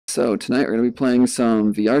So tonight we're going to be playing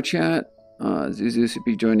some VRChat. Zuzu should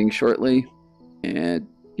be joining shortly. And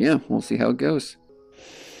yeah, we'll see how it goes.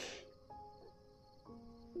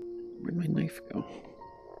 Where'd my knife go?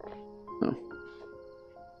 Oh.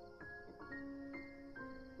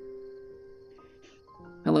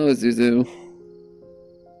 Hello, Zuzu.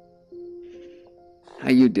 How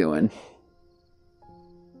you doing?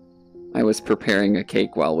 I was preparing a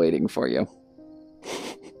cake while waiting for you.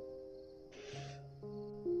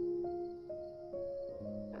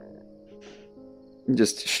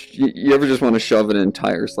 You ever just want to shove an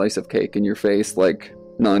entire slice of cake in your face, like,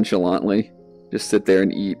 nonchalantly? Just sit there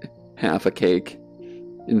and eat half a cake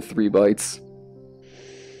in 3 bites.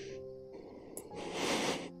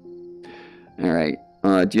 Alright,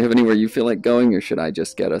 do you have anywhere you feel like going, or should I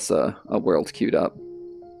just get us a world queued up?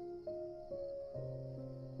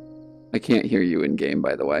 I can't hear you in-game,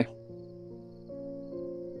 by the way.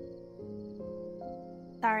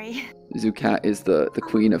 Sorry. Zucat is the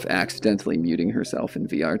queen of accidentally muting herself in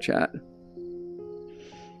VRChat.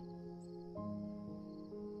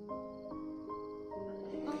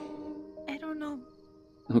 I don't know.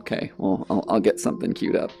 Okay, well, I'll get something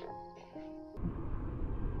queued up.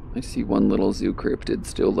 I see one little zoo cryptid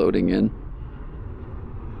still loading in.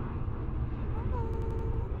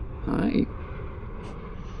 Hi.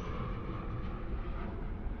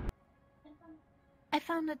 I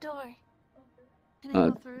found a door. Can I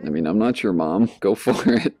go through? I mean, I'm not your mom. Go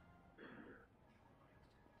for it.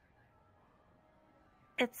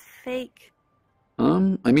 It's fake.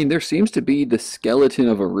 I mean, there seems to be the skeleton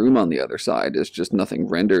of a room on the other side. There's just nothing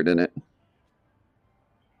rendered in it.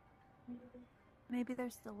 Maybe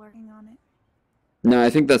they're still working on it. No,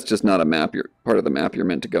 I think that's just not a map. Part of the map you're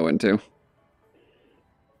meant to go into.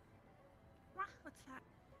 What's that?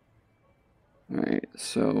 Alright,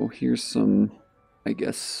 so here's some, I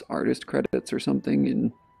guess, artist credits or something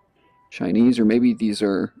in Chinese, or maybe these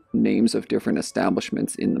are names of different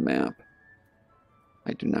establishments in the map.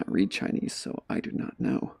 I do not read Chinese, so I do not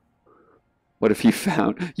know. What if you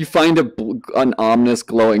find an ominous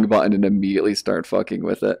glowing button and immediately start fucking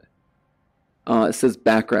with it? It says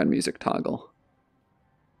background music toggle.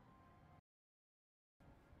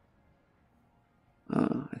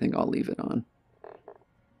 I think I'll leave it on.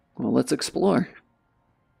 Well, let's explore.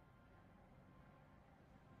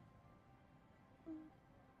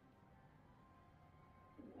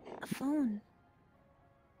 A phone.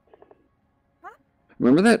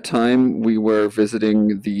 Remember that time we were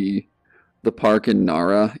visiting the park in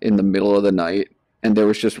Nara in the middle of the night, and there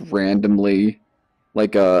was just randomly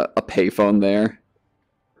like a payphone there?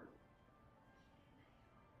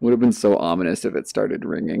 Would have been so ominous if it started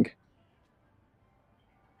ringing.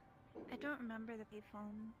 I don't remember the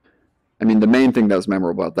payphone. I mean, the main thing that was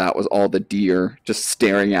memorable about that was all the deer just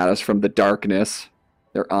staring at us from the darkness,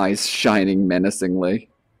 their eyes shining menacingly.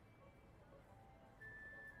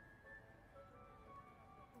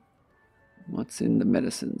 What's in the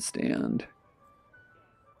medicine stand?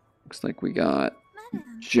 Looks like we got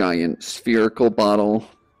giant spherical bottle,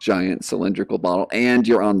 giant cylindrical bottle, and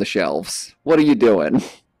you're on the shelves. What are you doing?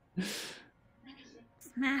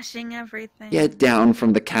 Smashing everything. Get down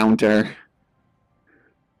from the counter.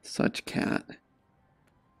 Such cat.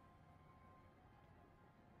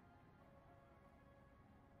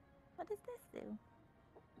 What does this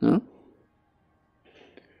do? Huh?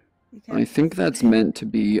 I think that's meant to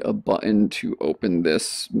be a button to open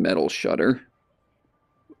this metal shutter.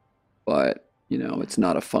 But, you know, it's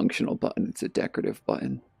not a functional button, it's a decorative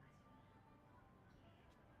button.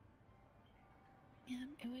 Yeah,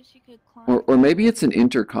 I wish you could climb. Or maybe it's an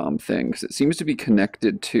intercom thing, because it seems to be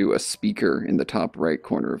connected to a speaker in the top right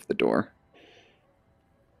corner of the door.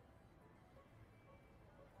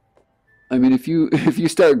 I mean, if you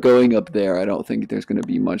start going up there, I don't think there's going to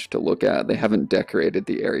be much to look at. They haven't decorated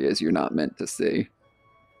the areas you're not meant to see.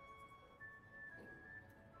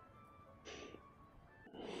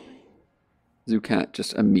 Zucat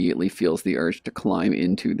just immediately feels the urge to climb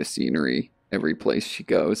into the scenery every place she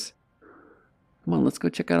goes. Come on, let's go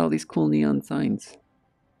check out all these cool neon signs.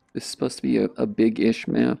 This is supposed to be a big-ish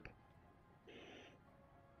map.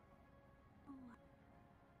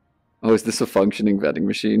 Oh, is this a functioning vending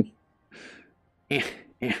machine? I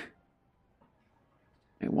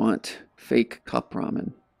want fake cup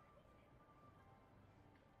ramen.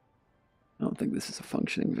 I don't think this is a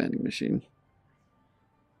functioning vending machine.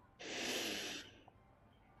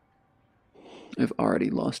 I've already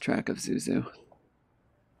lost track of Zuzu. What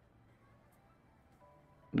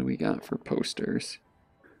do we got for posters?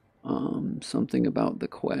 Something about the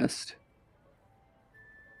quest.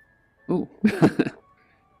 Ooh.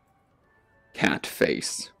 Cat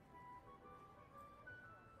face.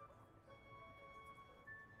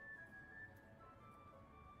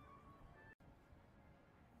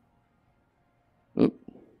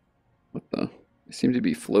 I seem to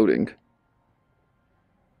be floating.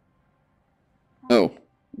 Oh,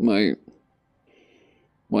 my...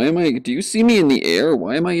 Why am I... Do you see me in the air?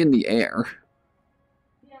 Why am I in the air?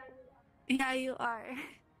 Yeah, you are.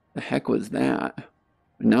 The heck was that?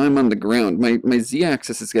 Now I'm on the ground. My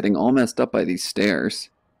z-axis is getting all messed up by these stairs.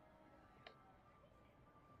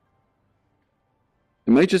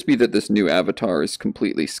 It might just be that this new avatar is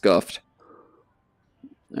completely scuffed.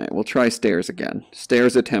 Alright, we'll try stairs again.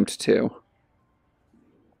 Stairs attempt 2.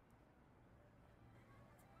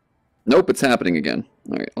 Nope, it's happening again.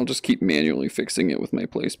 Alright, I'll just keep manually fixing it with my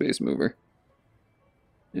play space mover.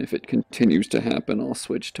 If it continues to happen, I'll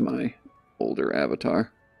switch to my older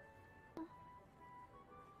avatar.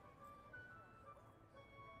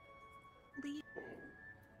 Leaf.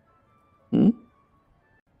 Hmm?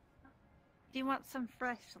 Do you want some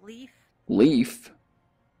fresh leaf? Leaf?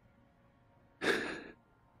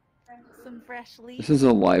 Some fresh leaf? This is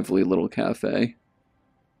a lively little cafe.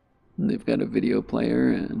 And they've got a video player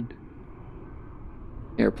and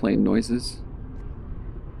airplane noises.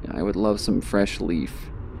 Yeah, I would love some fresh leaf.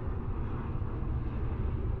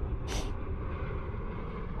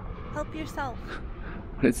 Help yourself.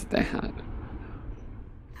 What is that?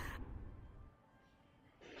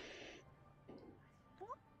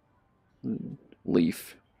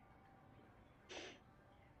 Leaf.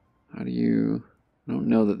 How do you... I don't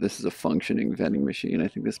know that this is a functioning vending machine. I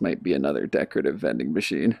think this might be another decorative vending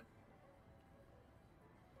machine.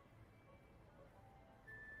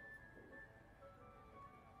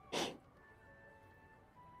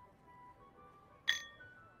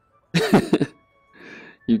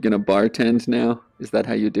 You gonna bartend now? Is that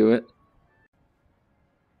how you do it?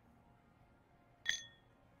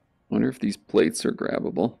 Wonder if these plates are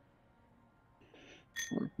grabbable.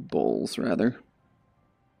 Or bowls, rather.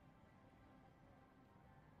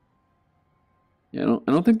 Yeah,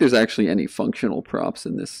 I don't think there's actually any functional props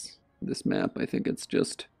in this map. I think it's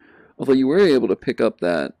just... Although you were able to pick up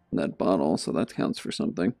that bottle, so that counts for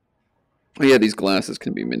something. Oh yeah, these glasses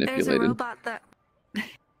can be manipulated. There's a robot that...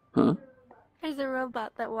 Huh? There's a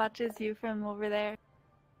robot that watches you from over there.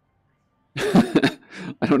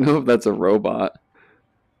 I don't know if that's a robot.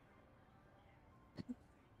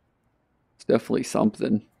 It's definitely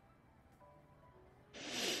something.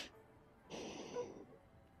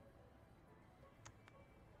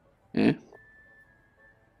 Eh?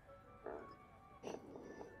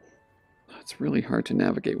 It's really hard to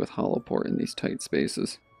navigate with Holoport in these tight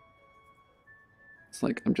spaces. It's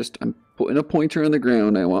like I'm putting a pointer on the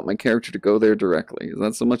ground. I want my character to go there directly. Is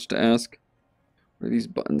that so much to ask? What do these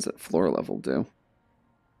buttons at floor level do?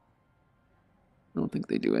 I don't think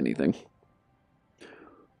they do anything.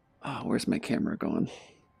 Oh, where's my camera going?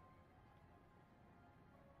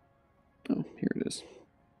 Oh, here it is.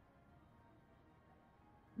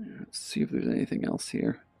 Let's see if there's anything else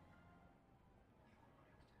here.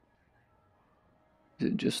 Is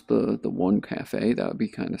it just the one cafe? That would be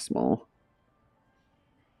kind of small.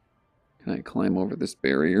 Can I climb over this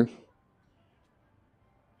barrier?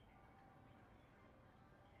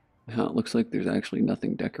 It looks like there's actually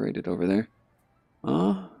nothing decorated over there.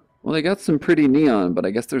 Well, they got some pretty neon, but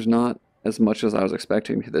I guess there's not as much as I was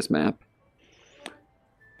expecting to this map.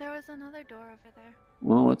 There was another door over there.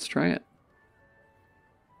 Well, let's try it.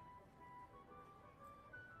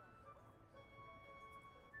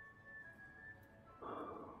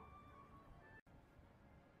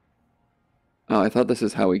 Oh, I thought this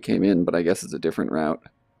is how we came in, but I guess it's a different route.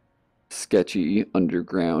 Sketchy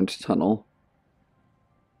underground tunnel.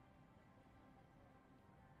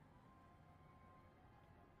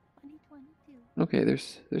 Okay,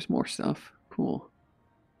 there's more stuff. Cool.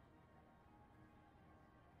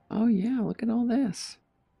 Oh yeah, look at all this.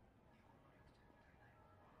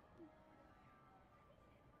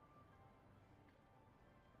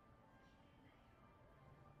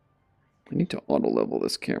 I need to auto level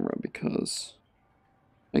this camera because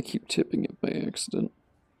I keep tipping it by accident.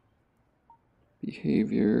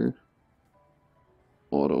 Behavior,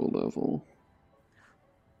 auto level.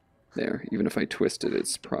 There, even if I twist it,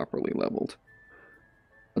 it's properly leveled.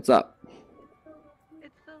 What's up?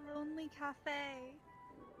 It's the Lonely Cafe.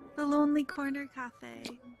 The Lonely Corner Cafe.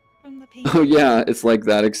 From the painting. Oh yeah, it's like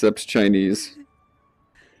that except Chinese.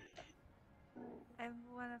 I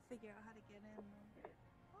want to figure out how to get in.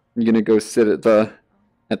 You're gonna go sit at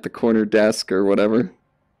the corner desk or whatever?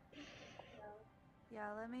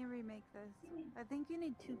 Yeah, let me remake this. I think you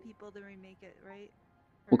need 2 people to remake it, right?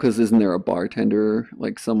 Well, because isn't there a bartender,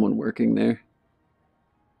 like someone working there?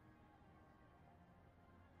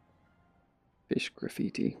 Fish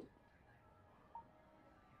graffiti.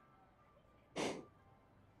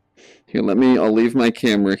 Here, I'll leave my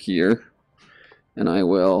camera here. and I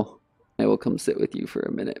will come sit with you for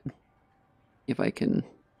a minute. If I can.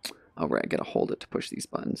 Oh, right, I gotta hold it to push these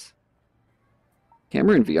buttons.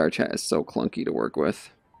 Camera in VRChat is so clunky to work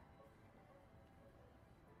with.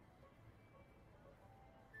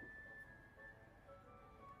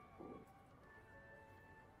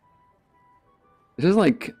 This is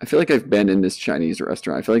like, I feel like I've been in this Chinese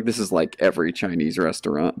restaurant. I feel like this is like every Chinese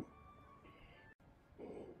restaurant.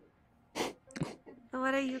 So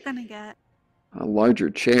what are you gonna get? A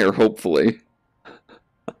larger chair, hopefully.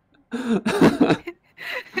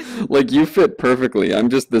 Like, you fit perfectly. I'm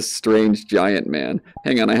just this strange giant man.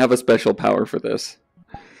 Hang on, I have a special power for this.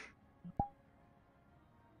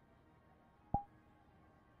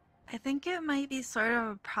 I think it might be sort of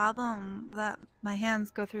a problem that my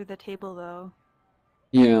hands go through the table, though.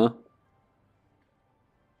 Yeah.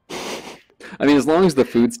 I mean, as long as the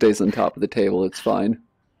food stays on top of the table, it's fine.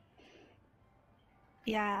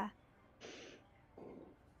 Yeah.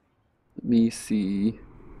 Let me see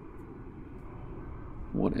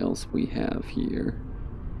what else we have here.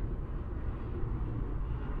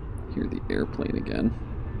 Hear the airplane again.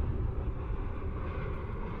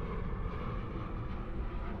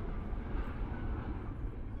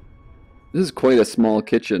 This is quite a small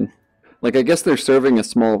kitchen. Like, I guess they're serving a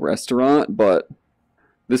small restaurant, but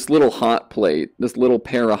this little hot plate, this little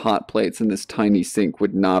pair of hot plates and this tiny sink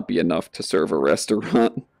would not be enough to serve a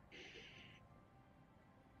restaurant.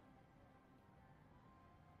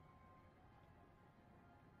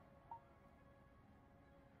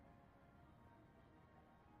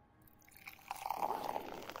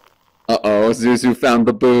 Uh-oh, Zuzu found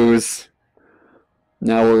the booze.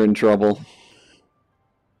 Now we're in trouble.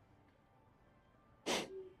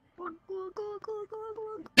 Glug, glug, glug, glug,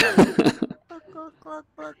 glug, glug, glug,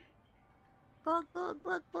 glug, glug, glug,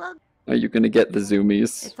 glug, glug. Are you gonna get the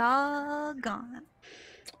zoomies? It's all gone.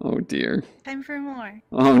 Oh dear. Time for more.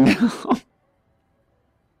 Oh no.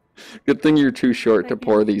 Good thing you're too short to Right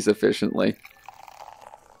pour here. these efficiently.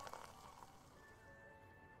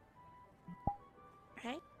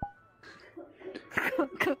 Right?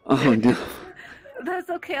 Oh no. That's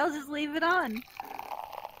okay, I'll just leave it on.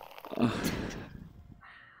 Ah.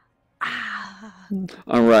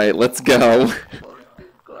 All right, let's go.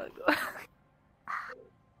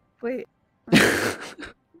 Wait.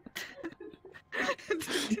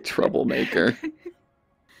 Troublemaker.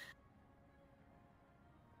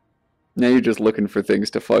 Now you're just looking for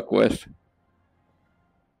things to fuck with.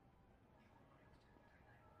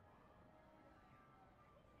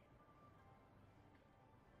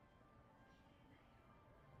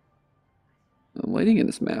 The lighting in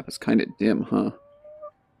this map is kind of dim, huh?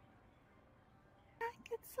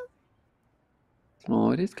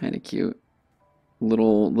 Oh, it is kind of cute.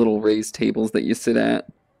 Little raised tables that you sit at.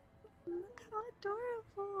 Look how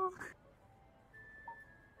adorable.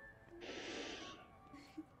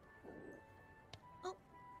 Oh,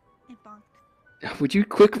 it bonked. Would you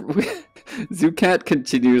quick... Zucat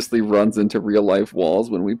continuously runs into real life walls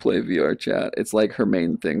when we play VRChat. It's like her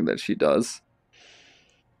main thing that she does.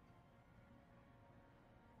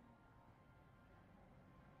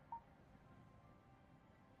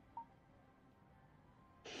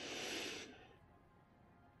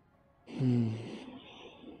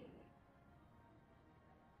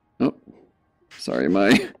 Oh, sorry,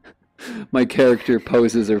 my character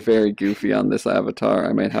poses are very goofy on this avatar.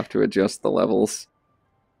 I might have to adjust the levels.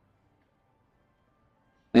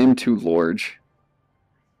 I am too large.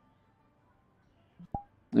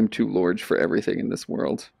 I'm too large for everything in this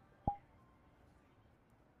world.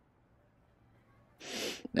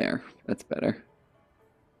 There, that's better.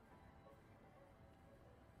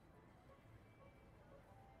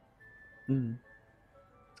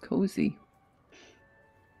 It's cozy.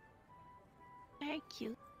 Very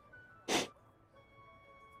cute.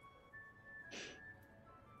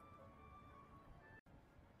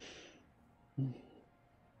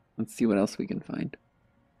 Let's see what else we can find.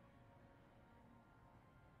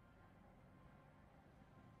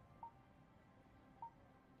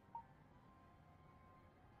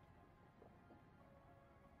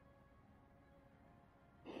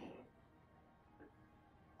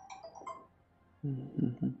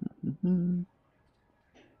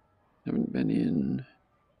 Haven't been in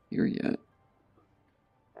here yet.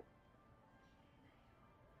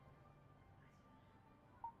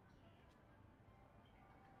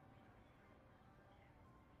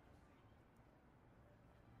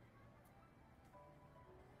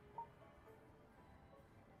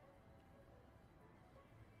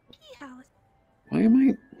 House. Why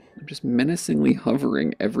am I'm just menacingly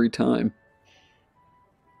hovering every time.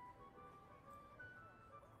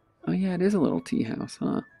 Oh yeah, it is a little tea house,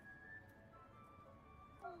 huh?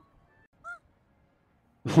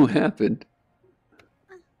 What happened?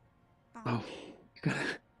 Bonk. Oh,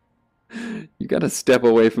 you gotta step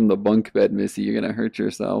away from the bunk bed, Missy. You're gonna hurt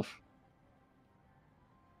yourself.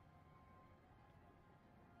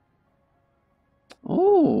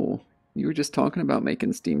 Oh, you were just talking about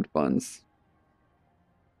making steamed buns.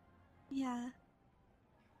 Yeah,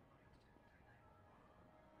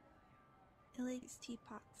 I like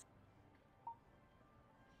teapots.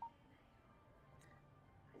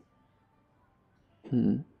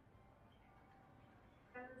 Hmm.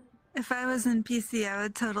 If I was in PC, I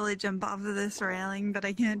would totally jump off of this railing, but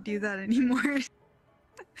I can't do that anymore. It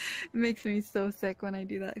makes me so sick when I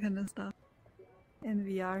do that kind of stuff in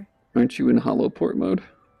VR. Aren't you in hollow port mode?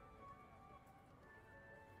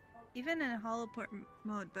 Even in holoport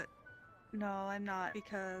mode, but no, I'm not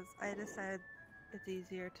because I decided it's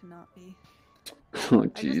easier to not be. Oh, I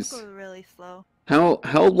just go jeez. really slow. How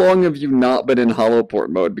long have you not been in hollow port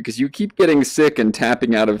mode? Because you keep getting sick and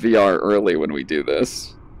tapping out of VR early when we do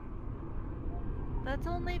this. That's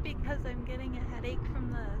only because I'm getting a headache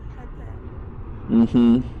from the headset.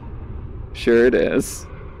 Mm-hmm. Sure it is.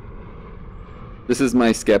 This is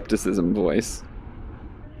my skepticism voice.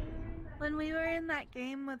 When we were in that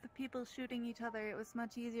game with the people shooting each other, it was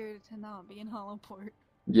much easier to not be in holoport.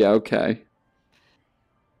 Yeah, okay.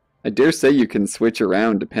 I dare say you can switch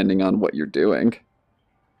around depending on what you're doing.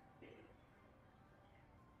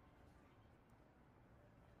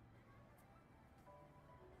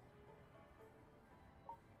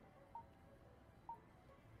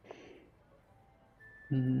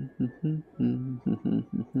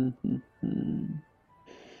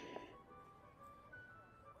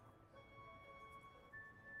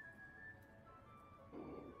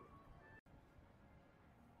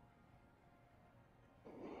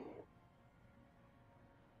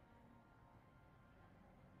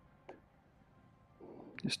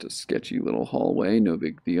 Just a sketchy little hallway, no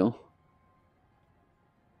big deal.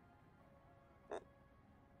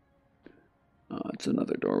 It's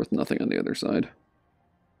another door with nothing on the other side.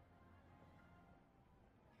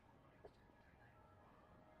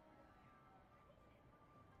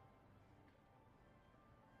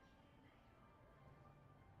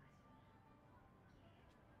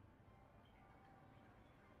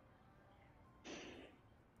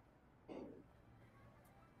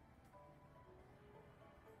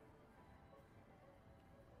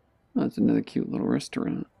 That's another cute little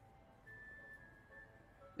restaurant.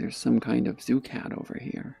 There's some kind of zoo cat over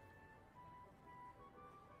here.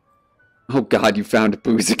 Oh god, you found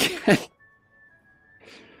booze again.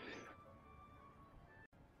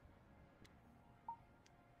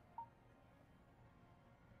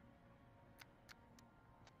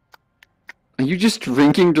 Are you just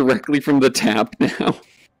drinking directly from the tap now?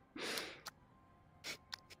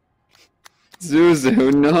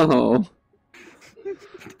 Zuzu, no.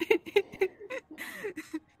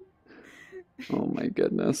 Oh my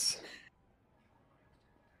goodness.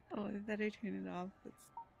 Oh, I better turn it off. It's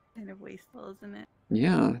kind of wasteful, isn't it?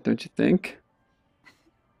 Yeah, don't you think?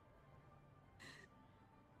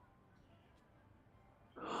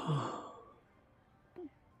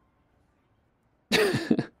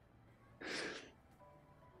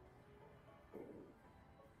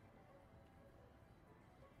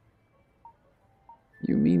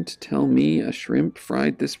 You mean to tell me a shrimp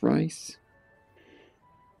fried this rice?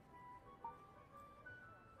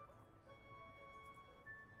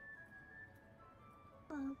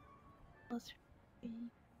 What's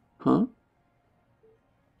Huh?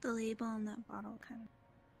 the label on that bottle kind of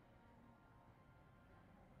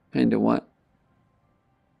Kinda what?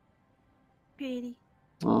 pretty?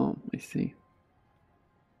 Oh, I see.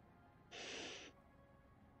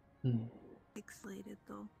 Pixelated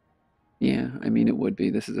though. Yeah, I mean it would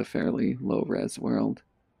be. This is a fairly low res world.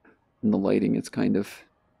 And the lighting is kind of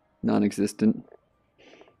non-existent.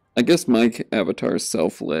 I guess my avatar is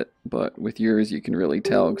self-lit, but with yours you can really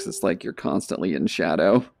tell because it's like you're constantly in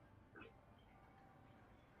shadow.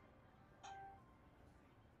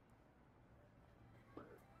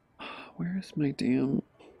 Where's my damn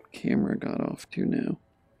camera got off to now?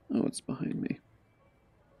 Oh, it's behind me.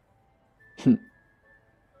 I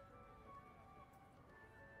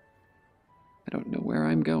don't know where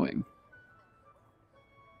I'm going.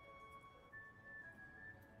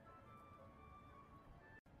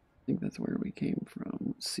 I think that's where we came from.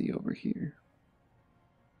 Let's see over here.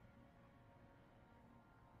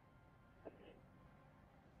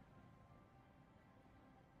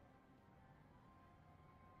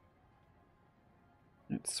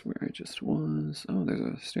 That's where I just was. Oh, there's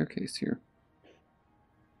a staircase here.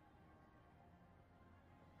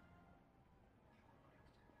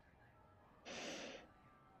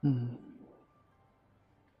 Hmm.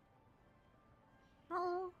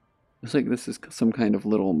 Looks like this is some kind of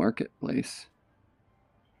little marketplace.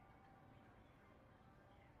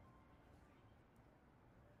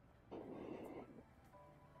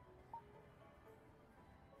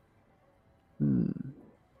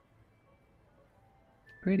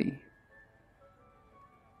 Pretty.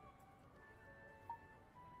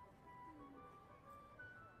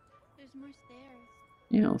 There's more stairs.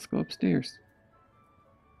 Yeah, let's go upstairs.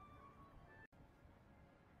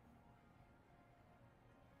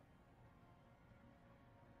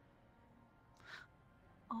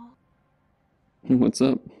 Oh. What's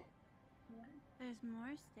up? There's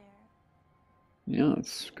more stairs. Yeah,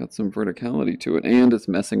 it's got some verticality to it, and it's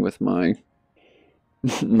messing with my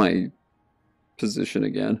my position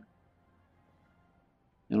again.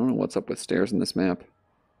 I don't know what's up with stairs in this map.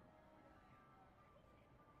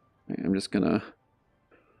 I'm just gonna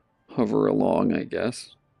hover along, I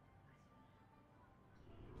guess.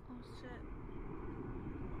 Oh shit.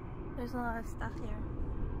 There's a lot of stuff here.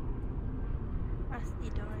 Rusty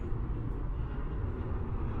door.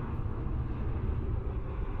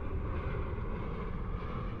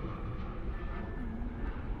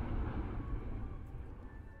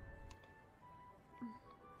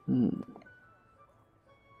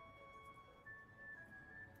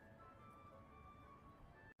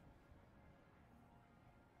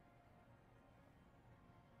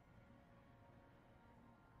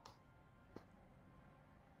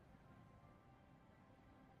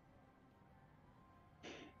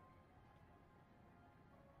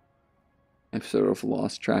 I've sort of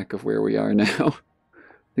lost track of where we are now.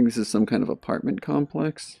 I think this is some kind of apartment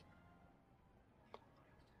complex.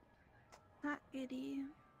 Not goody.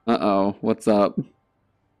 Uh-oh, what's up?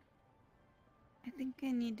 I think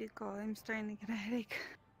I need to go. I'm starting to get a headache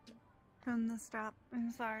from the strap.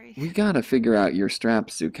 I'm sorry. We gotta figure out your strap,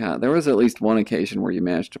 Zukat. There was at least one occasion where you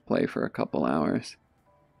managed to play for a couple hours.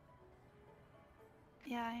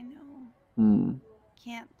 Yeah, I know.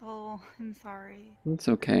 Can't though. I'm sorry. It's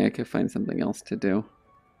okay, I could find something else to do.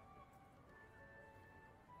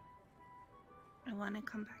 I want to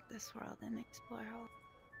come back this world and explore how.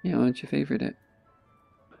 Yeah, why don't you favorite it?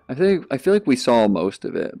 I feel like we saw most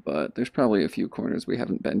of it, but there's probably a few corners we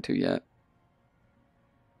haven't been to yet.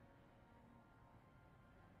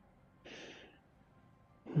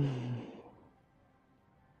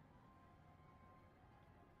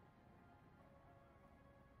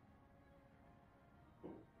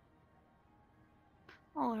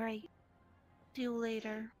 Alright. See you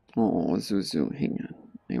later. Oh, Zuzu, hang on.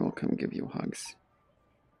 I will come give you hugs.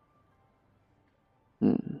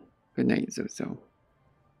 Good night, Zuzu.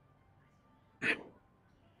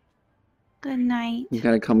 Good night. You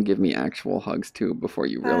gotta come give me actual hugs too before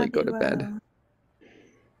you really go to bed.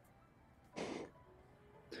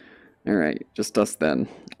 Alright, just us then.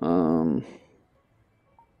 Well,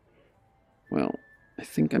 I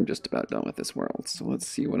think I'm just about done with this world, so let's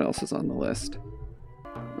see what else is on the list.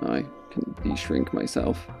 I can de-shrink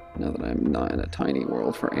myself now that I'm not in a tiny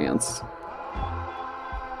world for ants.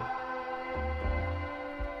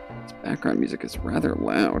 This background music is rather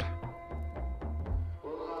loud.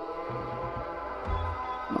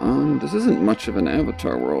 This isn't much of an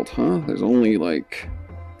Avatar world, huh? There's only like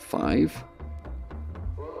 5.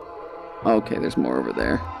 Okay, there's more over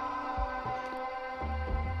there.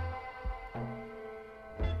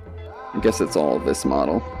 I guess it's all this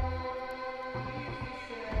model.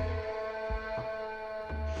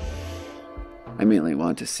 I mainly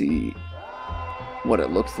want to see what it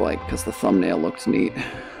looks like because the thumbnail looks neat.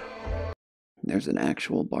 There's an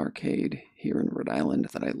actual barcade here in Rhode Island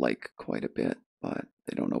that I like quite a bit, but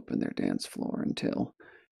they don't open their dance floor until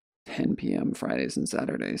 10 p.m. Fridays and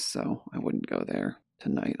Saturdays, so I wouldn't go there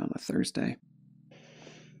tonight on a Thursday.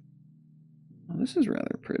 Well, this is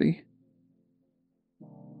rather pretty.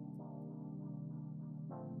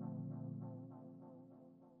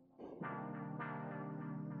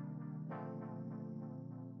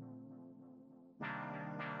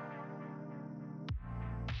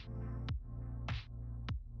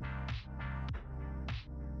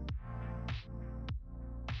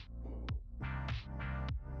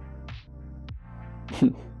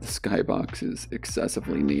 The skybox is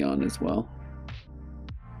excessively neon as well.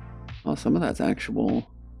 Oh, some of that's actual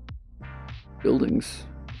buildings.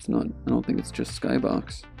 It's not, I don't think it's just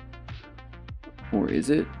skybox. Or is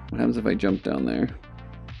it? What happens if I jump down there?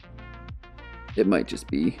 It might just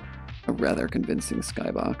be a rather convincing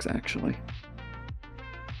skybox, actually.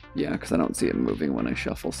 Yeah, because I don't see it moving when I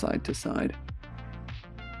shuffle side to side.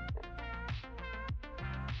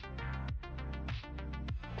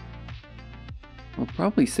 I'll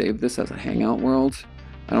probably save this as a hangout world.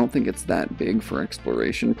 I don't think it's that big for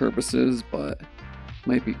exploration purposes, but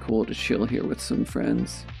Might be cool to chill here with some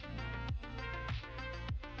friends.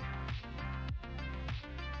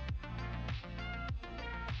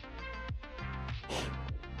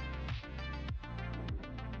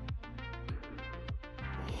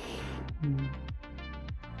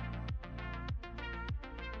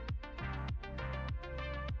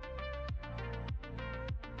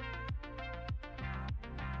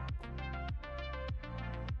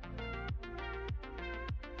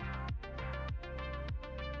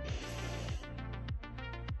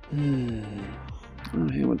 Oh,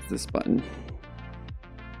 hey, what's this button?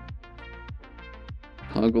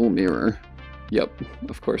 Toggle mirror. Yep,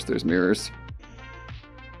 of course there's mirrors.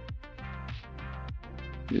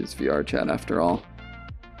 It is VRChat after all.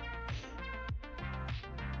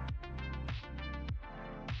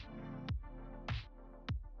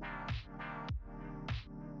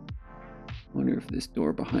 Wonder if this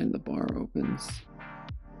door behind the bar opens.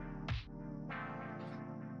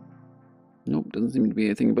 Nope, doesn't seem to be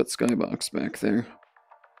anything but skybox back there.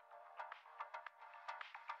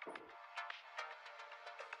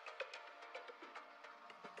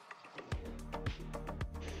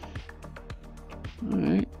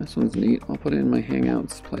 Alright, this one's neat. I'll put it in my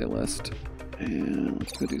Hangouts playlist. And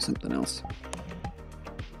let's go do something else.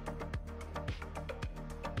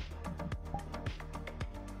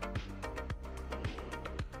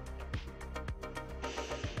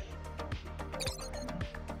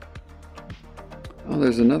 Oh,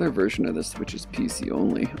 there's another version of this which is PC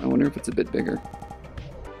only. I wonder if it's a bit bigger.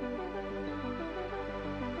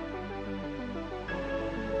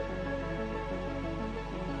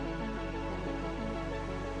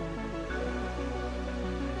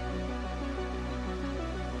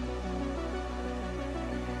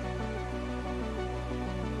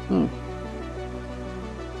 Oh.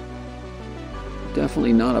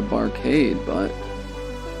 Definitely not a barcade, but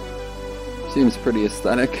seems pretty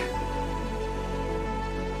aesthetic.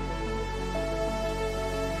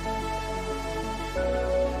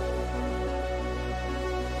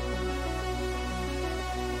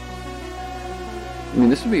 I mean,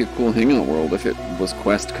 this would be a cool hangout world if it was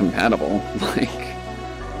Quest compatible. Like,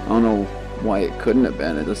 I don't know why it couldn't have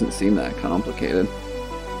been. It doesn't seem that complicated.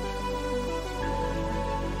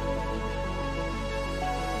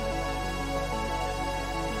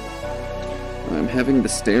 I'm having the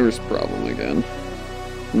stairs problem again.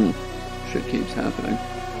 Shit keeps happening.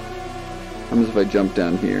 What happens if I jump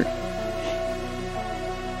down here?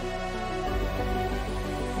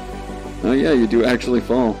 Oh yeah, you do actually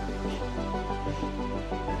fall.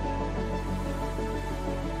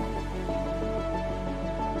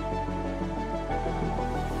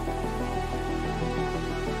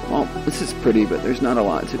 Well, this is pretty, but there's not a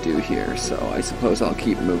lot to do here, so I suppose I'll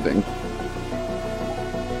keep moving.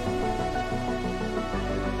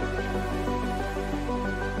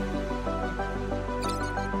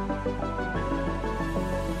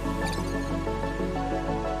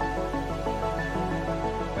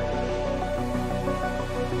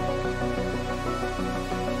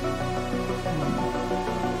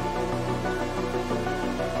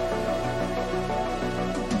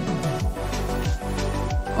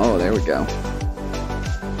 Oh, there we go.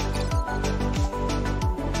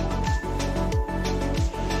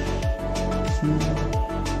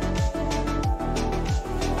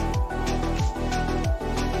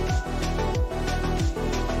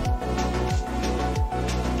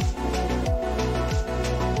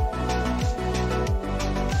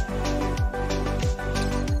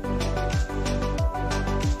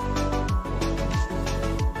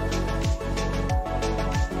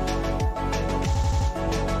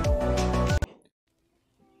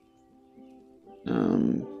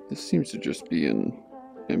 This seems to just be an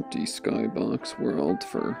empty skybox world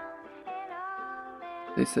for,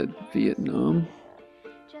 they said Vietnam.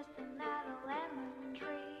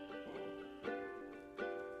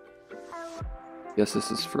 Guess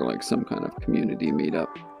this is for like some kind of community meetup.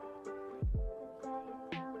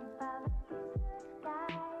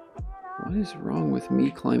 What is wrong with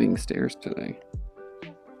me climbing stairs today?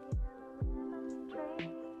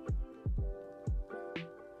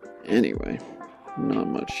 Anyway, not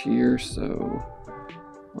much here, so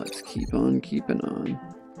let's keep on keeping on.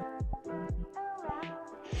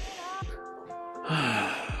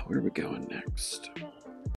 Where are we going next?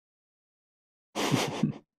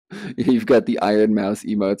 You've got the Iron Mouse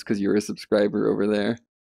emotes because you're a subscriber over there.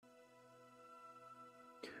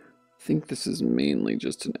 I think this is mainly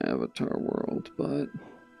just an avatar world, but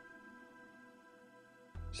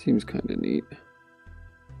seems kind of neat.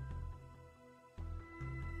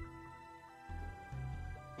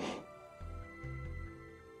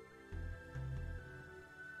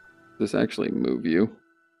 this actually move you?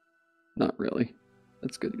 Not really.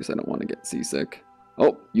 That's good because I don't want to get seasick.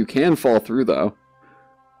 Oh, you can fall through though.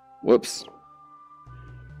 Whoops.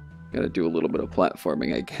 Gotta do a little bit of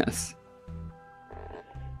platforming, I guess.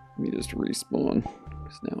 Let me just respawn,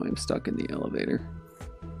 because now I'm stuck in the elevator.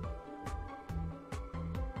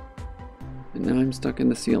 And now I'm stuck in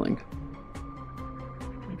the ceiling.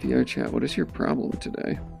 VRChat, what is your problem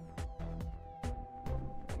today?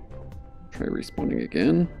 Try respawning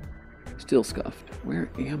again. Still scuffed. Where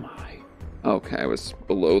am I? Okay, I was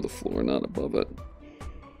below the floor, not above it.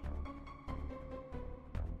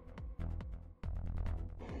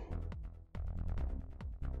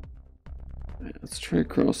 Let's try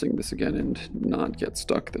crossing this again and not get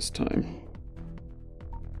stuck this time.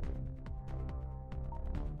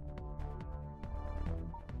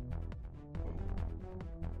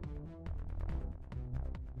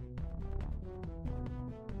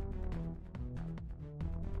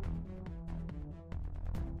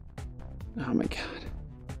 Oh my god.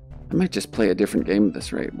 I might just play a different game at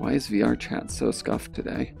this rate. Why is VRChat so scuffed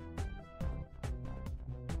today?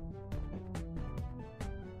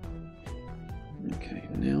 Okay,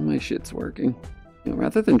 now my shit's working. You know,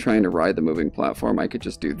 rather than trying to ride the moving platform, I could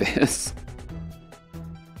just do this.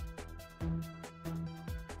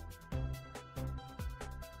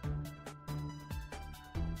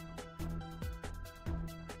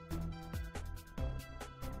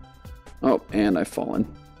 Oh, and I've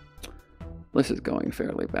fallen. This is going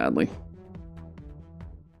fairly badly.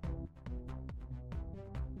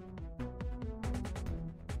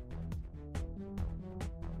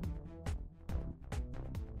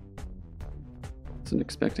 Wasn't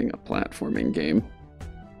expecting a platforming game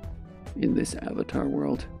in this Avatar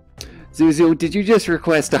world. Zuzu, did you just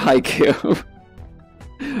request a haiku?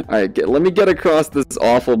 Alright, let me get across this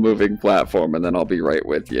awful moving platform and then I'll be right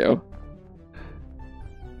with you.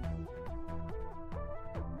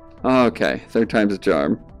 Okay, third time's a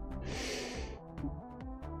charm.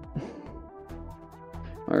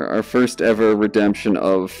 Our first ever redemption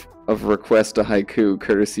of request a haiku,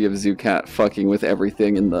 courtesy of ZooCat fucking with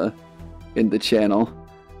everything in the channel.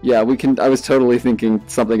 Yeah, we can. I was totally thinking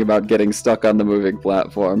something about getting stuck on the moving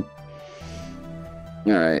platform.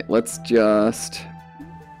 All right, let's just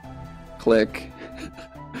click.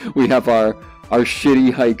 We have our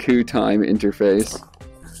shitty haiku time interface.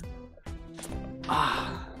 Ah.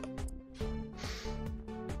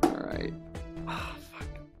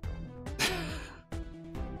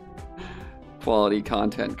 Quality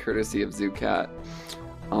content courtesy of ZooCat.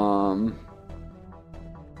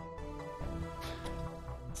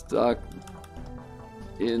 Stuck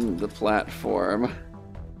in the platform.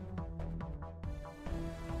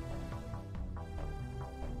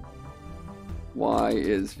 Why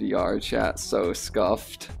is VRChat so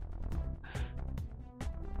scuffed?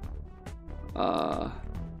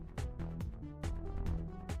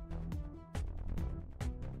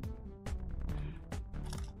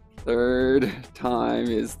 Third time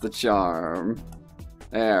is the charm.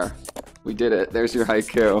 There. We did it. There's your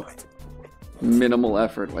haiku. Minimal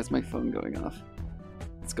effort. Why's my phone going off?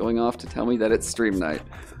 It's going off to tell me that it's stream night.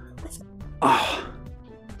 Oh.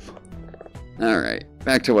 Alright.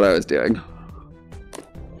 Back to what I was doing.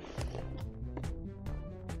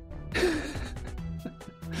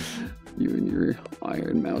 You and your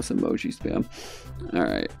iron mouse emoji spam.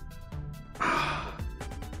 Alright.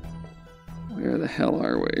 Where the hell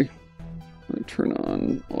are we? I'm gonna turn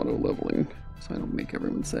on auto leveling so I don't make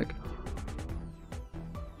everyone sick.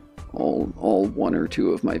 All one or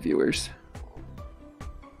two of my viewers.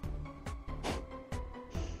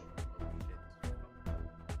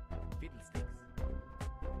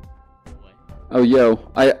 Oh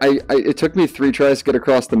yo, it took me 3 tries to get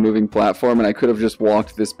across the moving platform and I could have just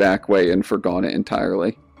walked this back way and forgone it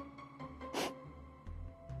entirely.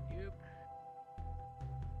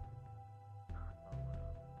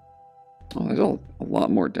 Oh, there's a lot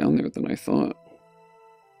more down there than I thought.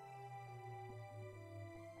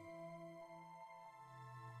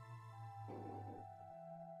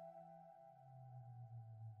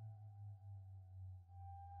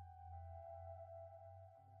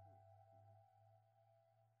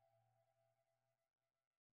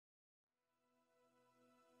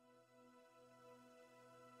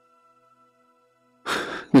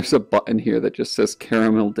 There's a button here that just says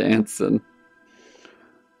caramel dance and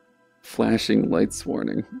flashing lights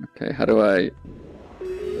warning. Okay, how do I...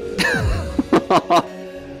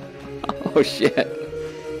 Oh shit.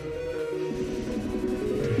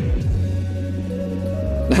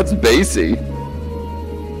 That's bassy.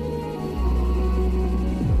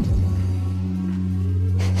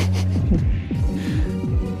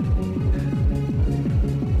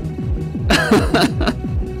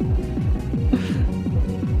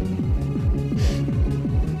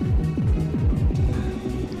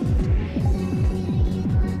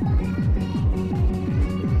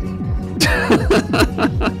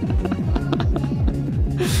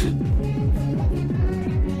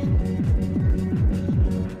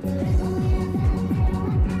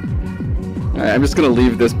 Alright, I'm just gonna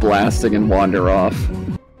leave this blasting and wander off.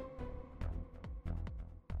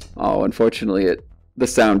 Oh, unfortunately the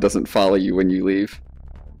sound doesn't follow you when you leave.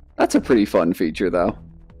 That's a pretty fun feature, though.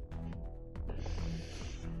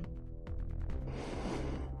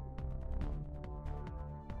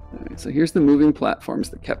 Alright, so here's the moving platforms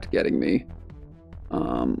that kept getting me.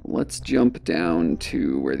 Let's jump down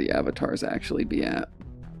to where the avatars actually be at.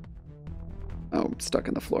 Oh, I'm stuck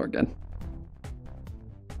in the floor again.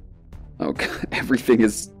 Oh god, everything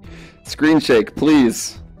is... Screen shake,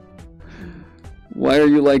 please! Why are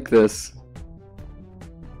you like this?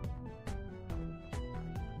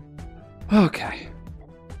 Okay.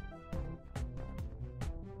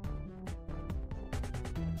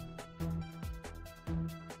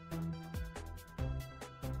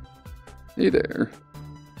 Hey there.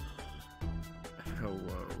 Hello.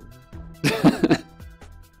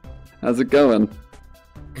 How's it going?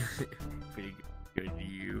 Pretty good to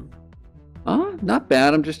you. Not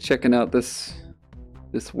bad. I'm just checking out this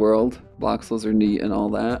world. Voxels are neat and all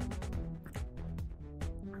that.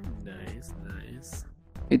 Nice, nice.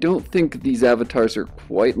 I don't think these avatars are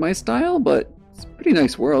quite my style, but it's a pretty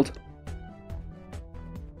nice world.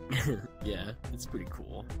 Yeah, it's pretty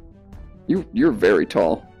cool. You're very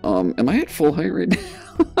tall. Am I at full height right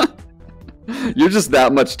now? You're just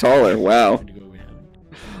that much taller. Wow.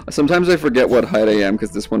 Sometimes I forget what height I am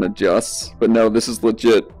because this one adjusts, but no, this is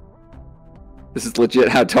legit. This is legit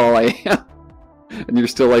how tall I am. And you're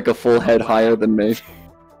still like a full head higher than me.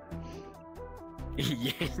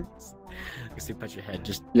 Yes. I see, pat your head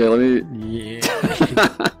just... Yeah, let me...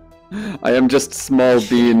 Yeah. I am just small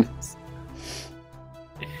bean.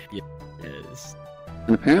 Yes.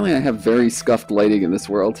 And apparently I have very scuffed lighting in this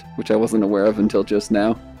world, which I wasn't aware of until just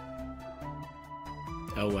now.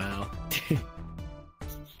 Oh, wow.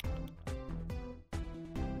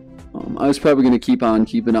 I was probably going to keep on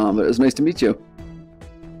keeping on, but it was nice to meet you.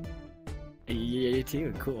 Yeah, you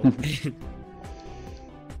too. Cool.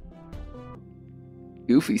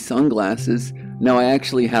 Goofy sunglasses. No, I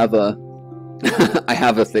actually have a... I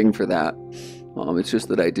have a thing for that. It's just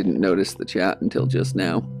that I didn't notice the chat until just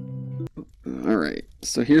now. Alright,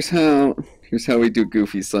 so here's how we do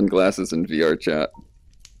goofy sunglasses in VRChat.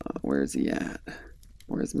 Where's he at?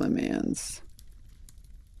 Where's my mans?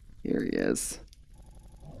 Here he is.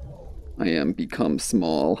 I am become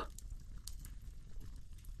small.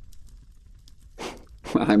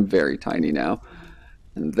 I'm very tiny now.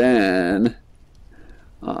 And then...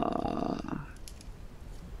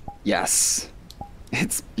 yes!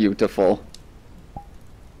 It's beautiful.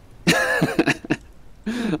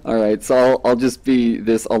 Alright, so I'll just be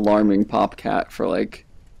this alarming pop cat for like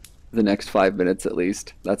the next 5 minutes at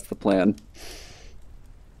least. That's the plan.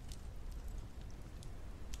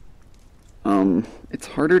 It's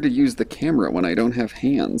harder to use the camera when I don't have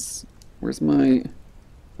hands. Where's my...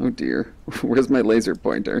 Oh dear. Where's my laser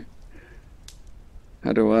pointer?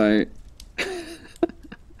 How do I...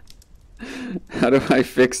 How do I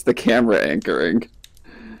fix the camera anchoring?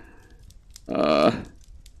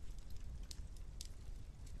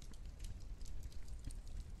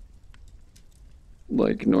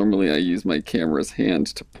 Like, normally I use my camera's hand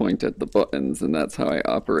to point at the buttons, and that's how I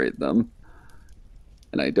operate them.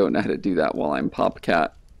 And I don't know how to do that while I'm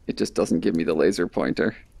PopCat. It just doesn't give me the laser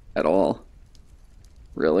pointer at all.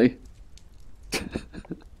 Really?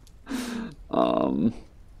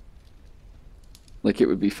 Like, it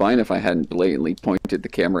would be fine if I hadn't blatantly pointed the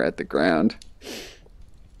camera at the ground.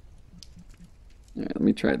 Alright, let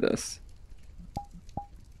me try this.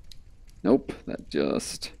 Nope, that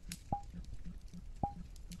just...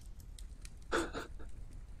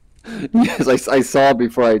 Yes, I saw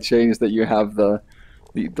before I changed that you have the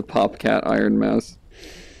PopCat Iron Mouse.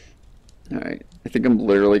 Alright, I think I'm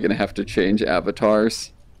literally going to have to change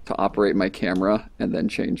avatars to operate my camera and then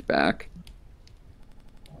change back.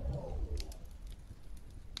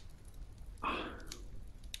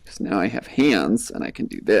 Because now I have hands and I can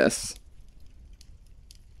do this.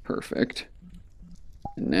 Perfect.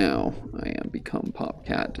 And now I am become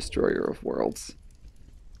PopCat Destroyer of Worlds.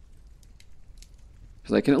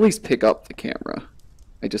 Because I can at least pick up the camera.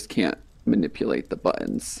 I just can't manipulate the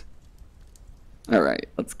buttons. Alright,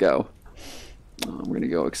 let's go. We're going to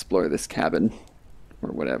go explore this cabin. Or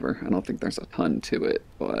whatever. I don't think there's a ton to it,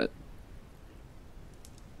 but...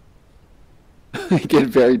 I get a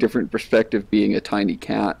very different perspective being a tiny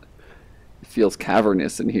cat. It feels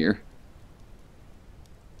cavernous in here.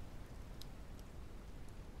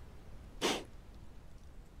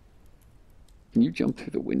 Can you jump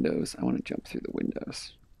through the windows? I want to jump through the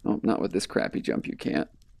windows. Oh, not with this crappy jump, you can't.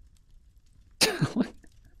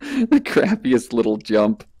 The crappiest little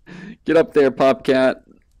jump. Get up there, Popcat.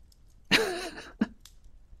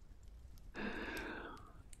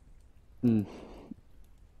 Hmm.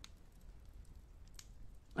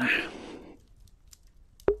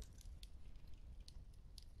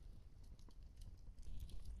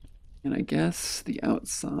 And I guess the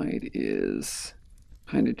outside is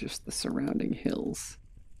kind of just the surrounding hills.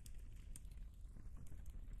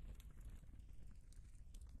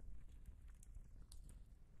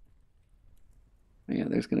 Yeah,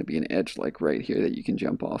 there's going to be an edge like right here that you can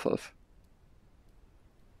jump off of.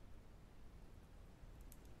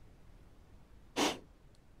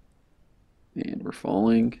 And we're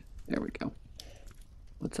falling. There we go.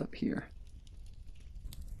 What's up here?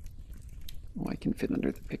 Oh, I can fit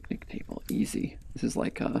under the picnic table. Easy. This is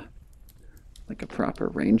like a proper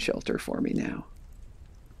rain shelter for me now.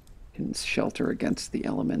 Can shelter against the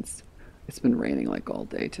elements. It's been raining like all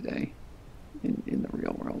day today. In the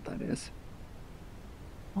real world, that is.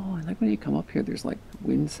 Oh, I like when you come up here, there's like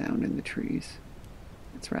wind sound in the trees.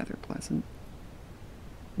 It's rather pleasant.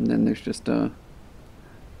 And then there's just a,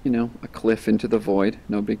 you know, a cliff into the void.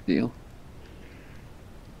 No big deal.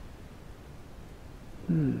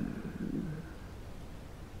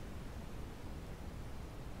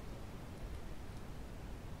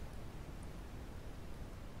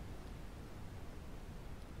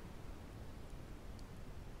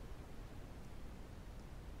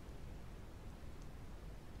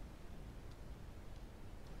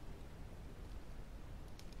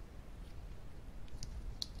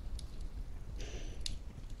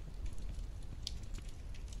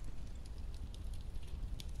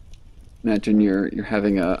 Imagine you're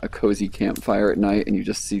having a cozy campfire at night and you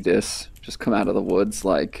just see this just come out of the woods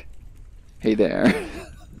like, hey there.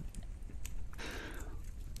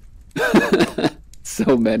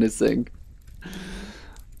 So menacing.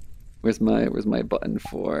 Where's my button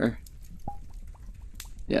for?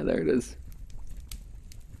 Yeah, there it is.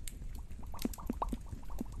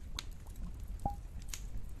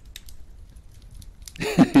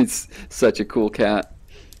 It's such a cool cat.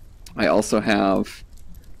 I also have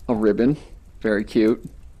a ribbon, very cute,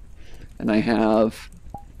 and I have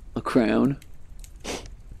a crown. You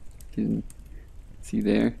can see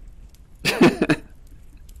there.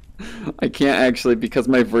 I can't actually, because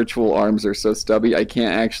my virtual arms are so stubby, I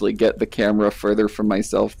can't actually get the camera further from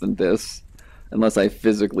myself than this, unless I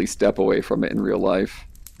physically step away from it in real life.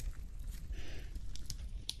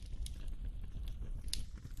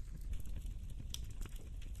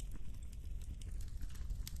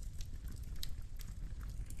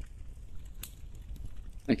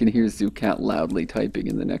 I can hear Zoocat loudly typing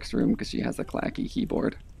in the next room because she has a clacky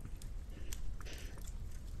keyboard.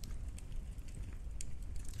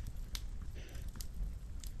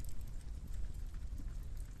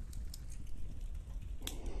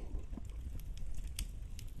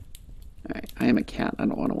 Alright, I am a cat. I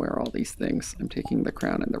don't want to wear all these things. I'm taking the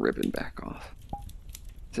crown and the ribbon back off.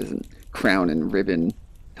 This isn't crown and ribbon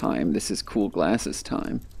time. This is cool glasses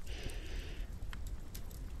time.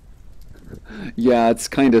 Yeah, it's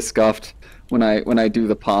kind of scuffed when I do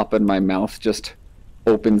the pop and my mouth just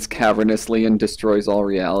opens cavernously and destroys all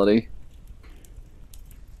reality.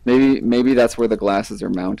 Maybe that's where the glasses are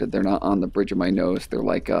mounted. They're not on the bridge of my nose. They're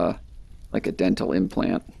like a dental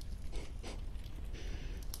implant.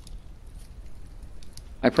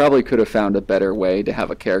 I probably could have found a better way to have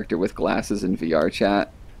a character with glasses in VRChat,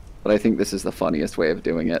 but I think this is the funniest way of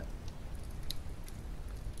doing it.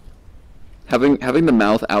 Having the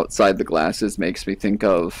mouth outside the glasses makes me think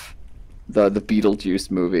of the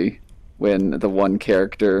Beetlejuice movie when the one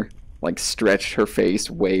character like stretched her face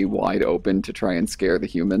way wide open to try and scare the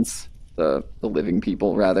humans, the living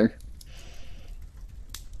people rather.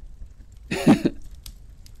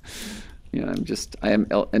 Yeah, I am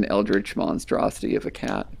an eldritch monstrosity of a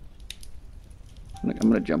cat. I'm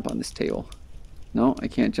gonna jump on this table. No, I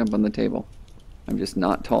can't jump on the table. I'm just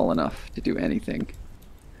not tall enough to do anything.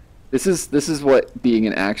 This is what being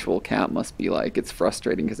an actual cat must be like. It's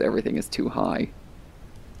frustrating because everything is too high.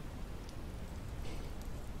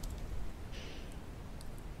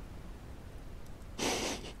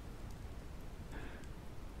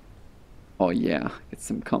 Oh yeah, get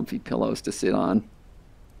some comfy pillows to sit on.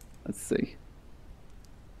 Let's see.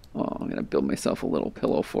 Oh, I'm gonna build myself a little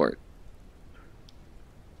pillow fort.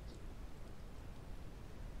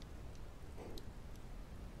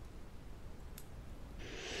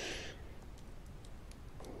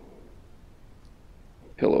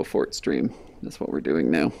 pillow fort stream. That's what we're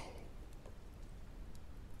doing now.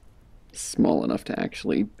 Small enough to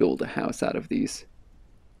actually build a house out of these.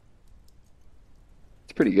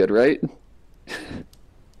 It's pretty good, right?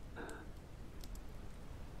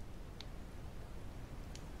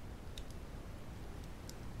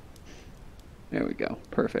 There we go.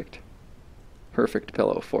 Perfect. Perfect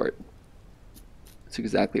pillow fort. That's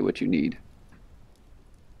exactly what you need.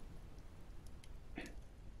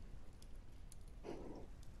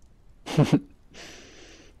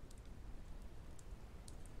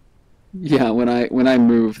 Yeah, when I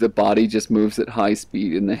move, the body just moves at high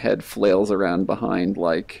speed and the head flails around behind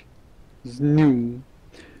like new.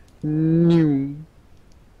 New.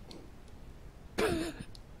 I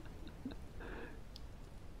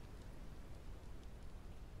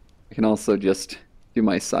can also just do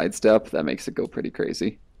my sidestep. That makes it go pretty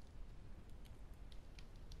crazy.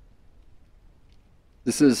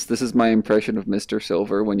 This is my impression of Mr.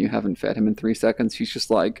 Silver when you haven't fed him in 3 seconds. He's just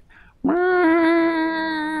like,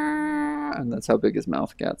 and that's how big his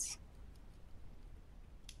mouth gets.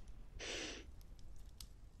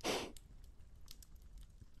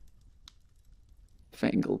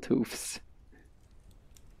 Fangletoofs.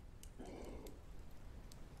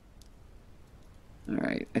 All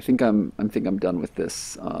right, I think I'm done with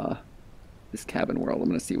this this cabin world. I'm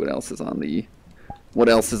gonna see what else is on the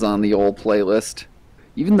old playlist.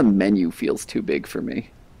 Even the menu feels too big for me.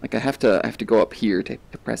 Like I have to go up here to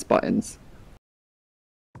press buttons.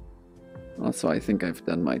 Also, I think I've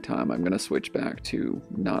done my time. I'm gonna switch back to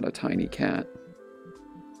not a tiny cat.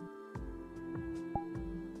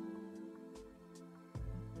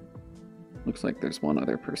 Looks like there's one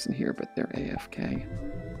other person here, but they're AFK.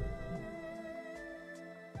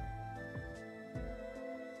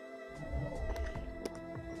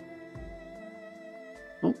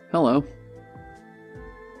 Oh, hello.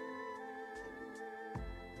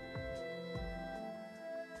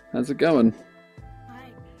 How's it going?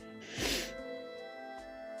 Hi.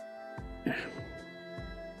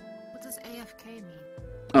 What does AFK mean?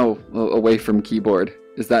 Oh, away from keyboard.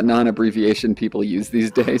 Is that not an abbreviation people use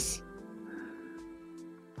these days?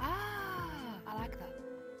 Ah, I like that.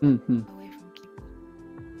 Mm-hmm. Away from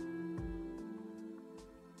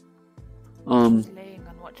keyboard. Just laying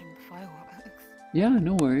and watching the fireworks. Yeah,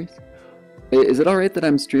 no worries. Is it alright that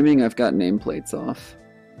I'm streaming? I've got nameplates off.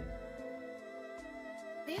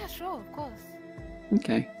 Yeah, sure, of course.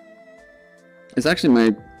 Okay. It's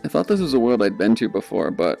actually I thought this was a world I'd been to before,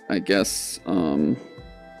 but I guess not.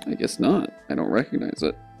 I don't recognize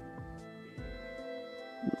it.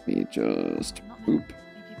 Let me just Not boop. many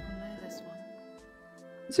people know this one.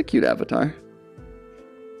 It's a cute avatar.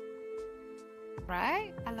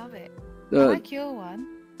 Right? I love it. I like your one.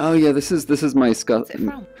 Oh yeah, this is my What's scuffed. it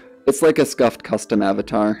from? It's like a scuffed custom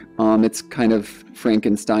avatar. It's kind of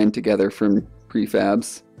Frankenstein together from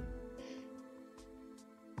prefabs.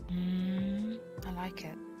 I like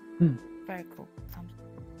it. Very cool.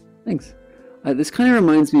 Thanks. This kind of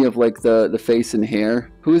reminds me of like the face and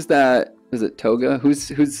hair. Who's that? Is it Toga? Who's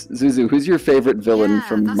Zuzu? Who's your favorite villain Yeah,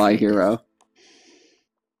 from that's My what it Hero? is.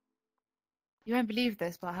 You won't believe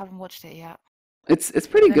this, but I haven't watched it yet. It's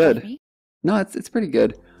pretty Don't judge good. me. No, it's pretty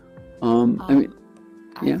good. I mean,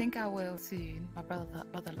 I yeah. think I will soon. My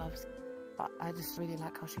brother loves it, but I just really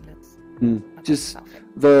like how she looks. Just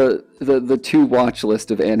the to watch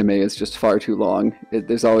list of anime is just far too long.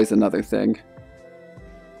 There's always another thing.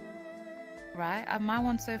 Right? My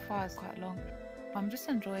one so far is quite long. I'm just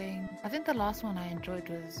enjoying. I think the last one I enjoyed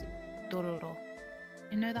was Dororo.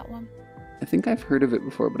 You know that one? I think I've heard of it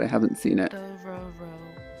before, but I haven't seen it. Dororo.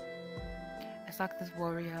 It's like this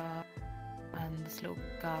warrior and this little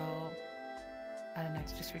girl. I don't know.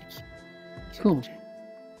 It's just really cute. You should Cool. watch it.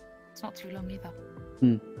 It's not too long either.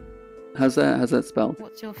 How's that spelled?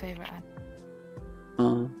 What's your favorite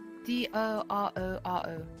anime? Dororo.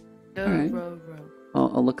 Alright. Dororo.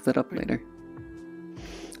 I'll look that up later.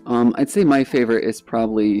 I'd say my favorite is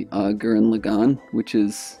probably Gurren Lagann, which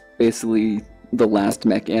is basically the last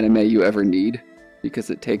mech anime you ever need, because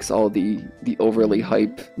it takes all the overly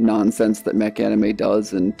hype nonsense that mech anime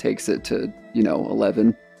does and takes it to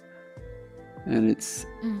 11. And it's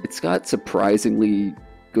got surprisingly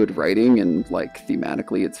good writing, and like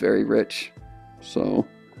thematically it's very rich. So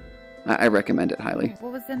I recommend it highly.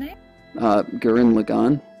 What was the name? Gurren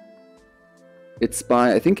Lagann. It's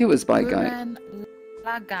by, I think it was by Gurren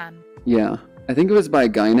Lagann. Yeah, I think it was by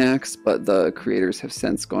Gainax, but the creators have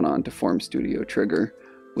since gone on to form Studio Trigger,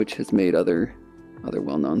 which has made other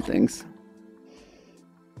well-known things.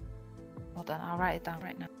 Hold on, I'll write it down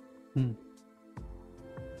right now.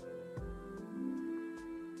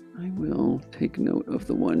 I will take note of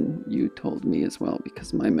the one you told me as well,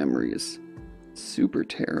 because my memory is super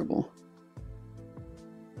terrible.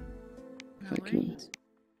 If No I can worries.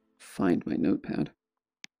 find my notepad.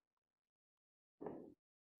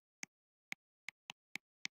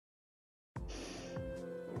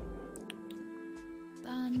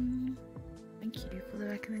 Thank you for the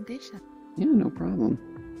recommendation. Yeah, no problem.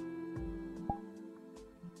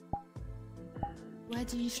 Where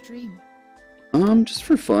do you stream? Just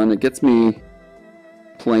for fun. It gets me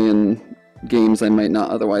playing games I might not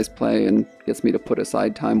otherwise play, and gets me to put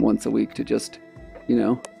aside time once a week to just, you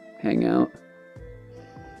know, hang out.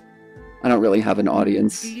 I don't really have an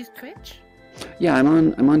audience. Do you use Twitch? Yeah, I'm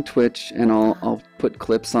on Twitch, and I'll put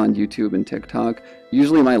clips on YouTube and TikTok.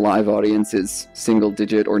 Usually my live audience is single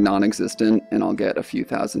digit or non-existent, and I'll get a few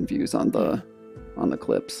thousand views on the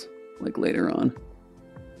clips like later on.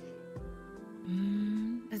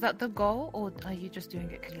 Is that the goal, or are you just doing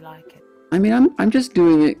it because you like it? I mean, I'm just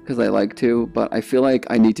doing it because I like to, but I feel like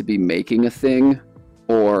I need to be making a thing,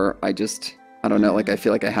 or I don't know, like I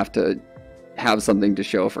feel like I have to have something to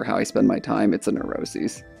show for how I spend my time. It's a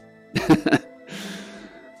neuroses.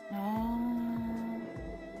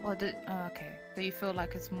 Okay. So you feel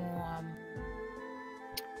like it's more,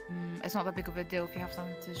 it's not that big of a deal if you have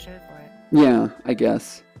something to show for it? Yeah, I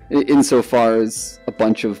guess. Insofar as a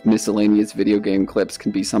bunch of miscellaneous video game clips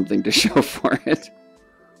can be something to show for it.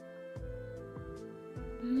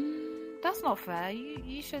 That's not fair.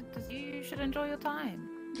 You should enjoy your time.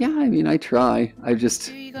 Yeah, I mean, I try. Who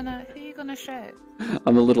Who you gonna show?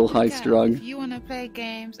 I'm a little Who cares? high-strung. If you wanna play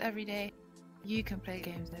games every day, you can play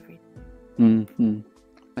games every day. Mm-hmm.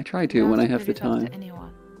 I try to when I have the It's up time. to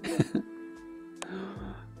anyone.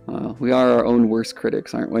 We are our own worst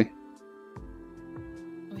critics, aren't we?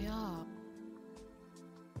 We are.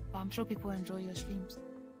 But I'm sure people enjoy your streams.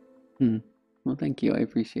 Well, thank you. I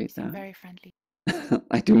appreciate They're that. very friendly.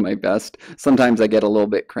 I do my best. Sometimes I get a little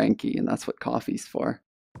bit cranky, and that's what coffee's for.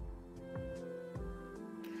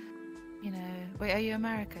 You know, wait, are you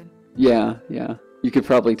American? Yeah. You could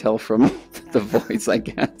probably tell from the voice, I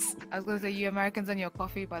guess. I was gonna say you Americans and your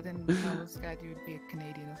coffee, but then I was scared you would be a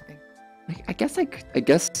Canadian or something. I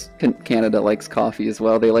guess Canada likes coffee as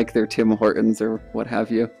well. They like their Tim Hortons or what have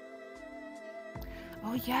you.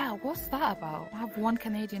 Oh yeah, what's that about? I have one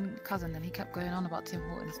Canadian cousin and he kept going on about Tim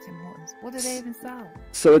Hortons. What do they even sell?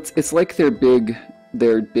 So it's like their big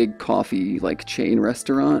coffee like chain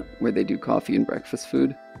restaurant where they do coffee and breakfast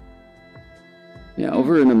food. Yeah,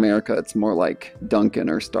 over in America it's more like Dunkin'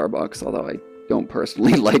 or Starbucks, although I don't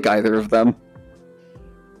personally like either of them.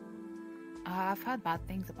 I've heard bad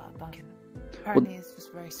things about Dunkin'. Apparently it's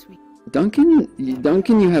just very sweet. Dunkin',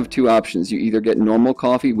 you have two options. You either get normal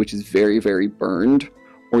coffee, which is very, very burned,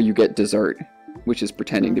 or you get dessert, which is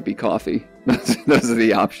pretending to be coffee. Those are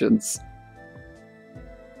the options.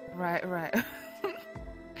 Right.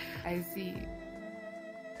 I see.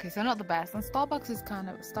 Okay, so not the best. And Starbucks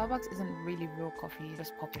isn't really real coffee, it's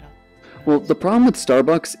just popular. Well, the problem with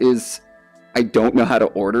Starbucks is I don't know how to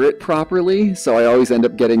order it properly, so I always end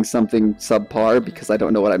up getting something subpar because I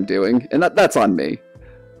don't know what I'm doing, and that's on me.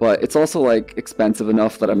 But it's also like expensive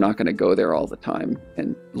enough that I'm not going to go there all the time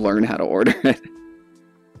and learn how to order it.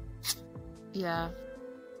 Yeah.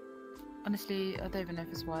 Honestly, I don't even know if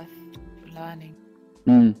it's worth learning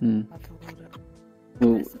Mm-hmm. how to order.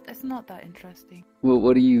 Well, It's not that interesting. well,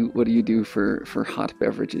 what do you do for hot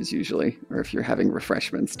beverages usually, or if you're having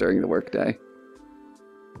refreshments during the workday?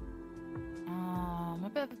 A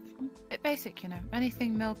bit basic, you know.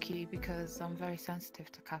 Anything milky because I'm very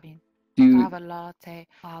sensitive to caffeine. Do I you? have a latte,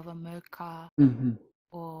 I have a mocha, Mhm.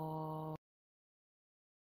 or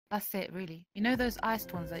that's it really. You know those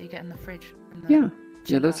iced ones that you get in the fridge? In the Yeah,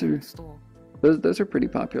 checkout those in are the store. those are pretty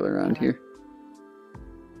popular around here.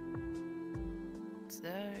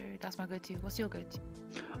 So that's my go-to. What's your go-to?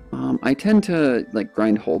 I tend to like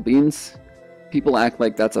grind whole beans. People act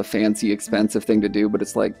like that's a fancy, expensive thing to do, but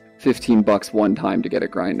it's like $15 one time to get a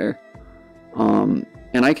grinder.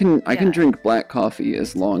 And I can drink black coffee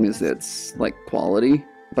as long as it's like quality,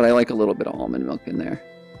 but I like a little bit of almond milk in there.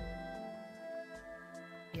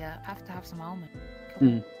 Yeah, I have to have some almond. Come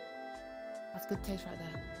on. That's good taste right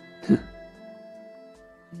there.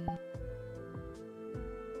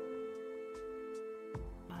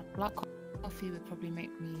 Black coffee would probably make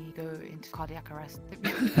me go into cardiac arrest.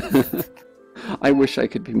 I wish I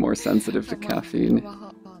could be more sensitive to caffeine.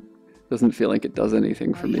 Doesn't feel like it does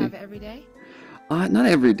anything for you me. have it every day? Not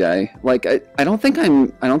every day. Like I don't think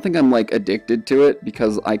I'm like addicted to it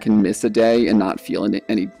because I can miss a day and not feel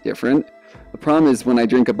any different. The problem is when I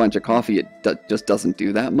drink a bunch of coffee, it just doesn't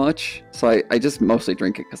do that much. So I just mostly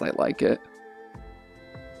drink it because I like it.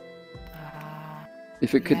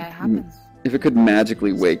 If it could, Yeah, it happens. if it could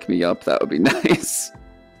magically wake me up, that would be nice.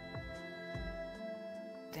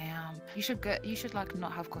 Damn. You should like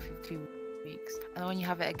not have coffee for 2 weeks, and when you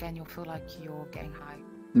have it again, you'll feel like you're getting high.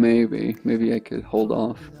 Maybe I could hold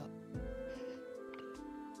off. Do that.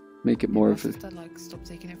 Make it more My of a. sister like stopped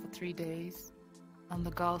taking it for 3 days, and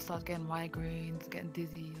the girl starts getting migraines, getting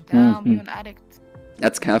dizzy. Damn, you're an addict.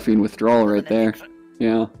 That's caffeine withdrawal right there. Addiction.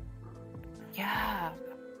 Yeah. Yeah,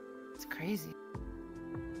 it's crazy.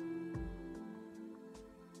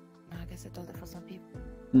 I guess it does it for some people.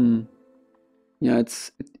 Yeah,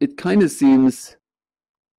 it kind of seems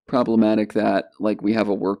problematic that like we have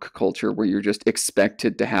a work culture where you're just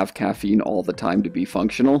expected to have caffeine all the time to be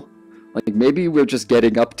functional. Like maybe we're just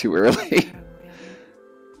getting up too early.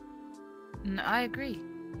 No, I agree.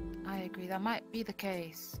 That might be the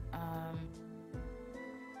case.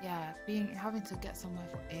 Yeah, having to get somewhere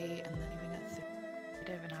for 8 and then leaving at 3. You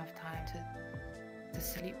don't even have time to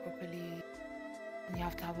sleep properly. And you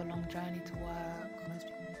have to have a long journey to work. Most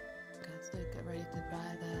people get ready to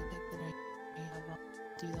drive there, get ready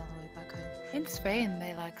to do that on the way back home. In Spain,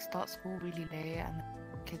 they like start school really late and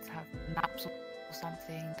the kids have naps or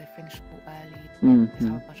something. They finish school early. They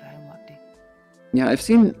have a bunch of homework due. Yeah, I've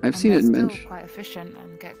seen it And they're mentioned. still quite efficient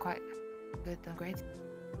and get quite good grades.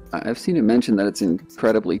 I've seen it mentioned that it's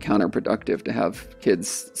incredibly counterproductive to have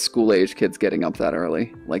school-age kids getting up that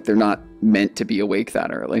early. Like they're not meant to be awake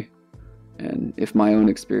that early. And if my own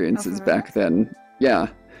experiences back then, yeah,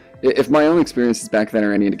 if my own experiences back then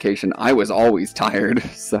are any indication, I was always tired.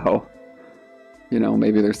 So,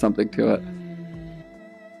 maybe there's something to it.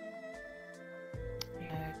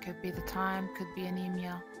 Yeah, could be the time, could be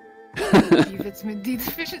anemia, could be vitamin D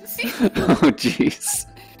deficiency. Oh, jeez.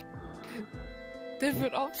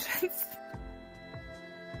 Different options.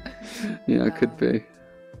 Yeah, it could be.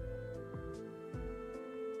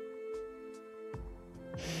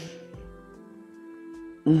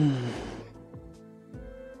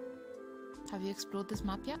 Have you explored this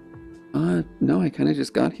map yet? No, I kind of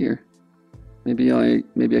just got here. Maybe I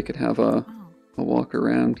could have a walk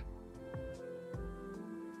around.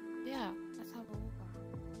 Yeah, let's have a walk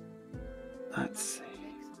around. Let's see.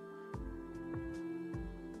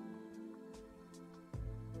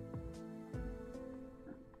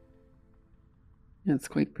 Yeah, it's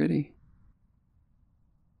quite pretty.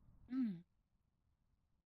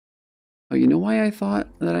 Oh, you know why I thought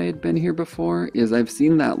that I had been here before? Is I've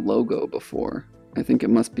seen that logo before. I think it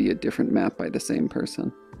must be a different map by the same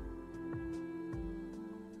person.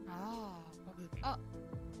 Oh, probably. Oh,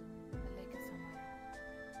 the lake is somewhere.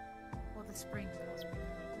 Or the spring, the hot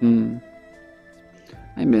spring.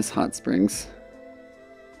 I miss hot springs.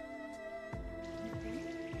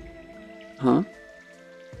 Huh?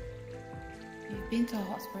 You've been to a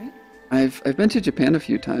hot spring? I've been to Japan a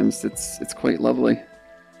few times. It's quite lovely.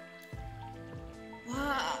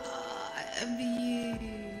 Wow, I envy you.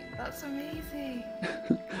 That's amazing.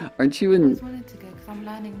 Aren't you I in? always wanted to go because I'm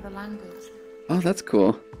learning the language. Oh, that's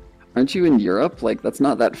cool. Aren't you in Europe? Like that's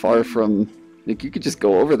not that far from. Like you could just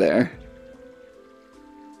go over there.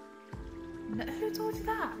 No, who told you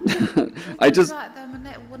that? I just. Like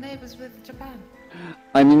we're neighbours with Japan.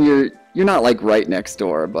 I mean, you're not like right next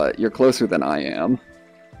door, but you're closer than I am.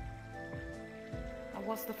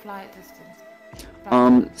 What's the flight distance?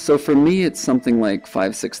 So for me, it's something like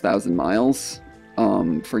 5,000-6,000 miles.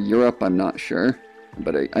 For Europe, I'm not sure,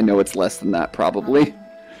 but I know it's less than that probably.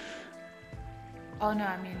 Oh no,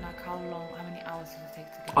 I mean like how many hours does it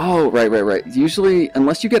take to get? Oh, right. Usually,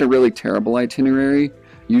 unless you get a really terrible itinerary,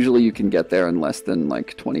 usually you can get there in less than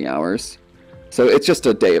like 20 hours. So it's just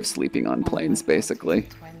a day of sleeping on planes, basically.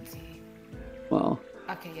 20. Well.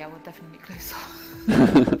 Okay, yeah, we're definitely closer.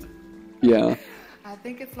 Yeah. I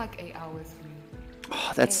think it's like 8 hours for me.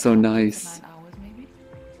 Oh, that's so nice. 9 hours maybe.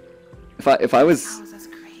 If I was That's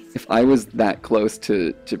crazy. if I was that close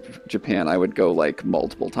to Japan, I would go like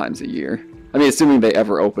multiple times a year. I mean, assuming they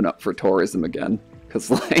ever open up for tourism again, because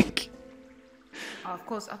like. Oh, of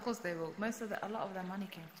course they will. A lot of their money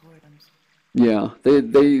came from tourism. Yeah,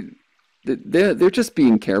 they're just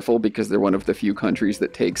being careful because they're one of the few countries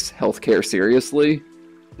that takes healthcare seriously.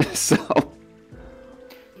 So.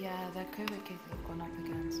 Yeah, their COVID cases have gone up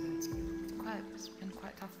again, so it's been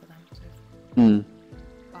quite tough for them. So.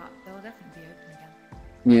 But they'll definitely be open again.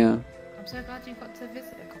 Yeah. I'm so glad you got to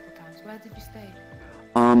visit a couple times. Where did you stay?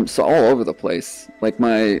 So all over the place. Like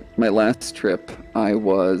my last trip, I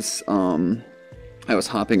was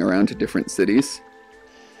hopping around to different cities,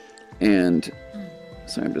 and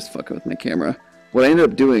sorry, I'm just fucking with my camera. What I ended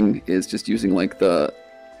up doing is just using like the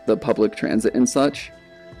public transit and such,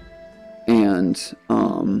 and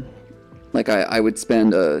like I would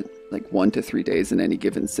spend a like 1 to 3 days in any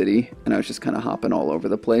given city, and I was just kind of hopping all over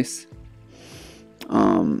the place.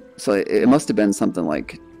 So it must have been something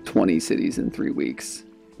like 20 cities in 3 weeks.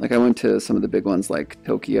 Like I went to some of the big ones like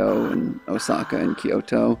Tokyo and Osaka and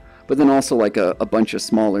Kyoto, but then also like a bunch of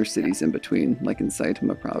smaller cities in between, like in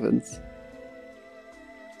Saitama province.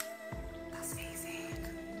 That's amazing.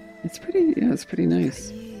 It's pretty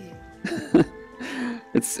nice. Yeah.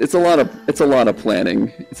 It's a lot of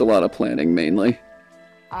planning. It's a lot of planning mainly.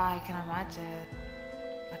 I can imagine.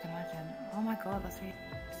 I can imagine. Oh my god, that's really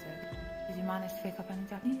sick. Did you manage to pick up any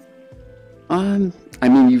Japanese? I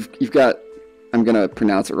mean, you've got. I'm gonna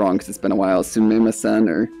pronounce it wrong because it's been a while. Sumimasen,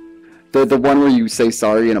 or the one where you say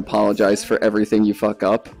sorry and apologize for everything you fuck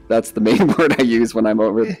up. That's the main word I use when I'm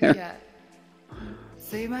over there. Yeah.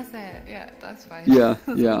 Sumimasen. Yeah, that's fine. Yeah.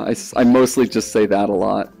 I mostly just say that a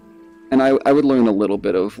lot, and I would learn a little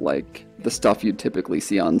bit of like the stuff you'd typically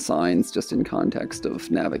see on signs, just in context of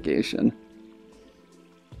navigation.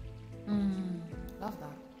 Love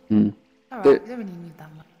that. Alright, you don't really need that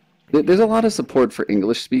much. There's a lot of support for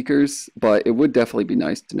English speakers, but it would definitely be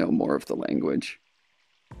nice to know more of the language.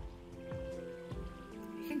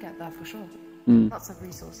 You can get that for sure. Lots of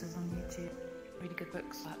resources on YouTube. Really good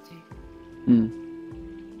books that too.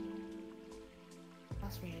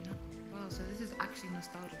 That's really nice. Wow, so this is actually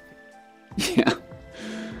nostalgic. Yeah.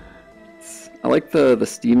 I like the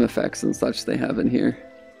steam effects and such they have in here.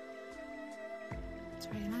 It's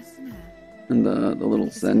really nice, isn't it? And the little You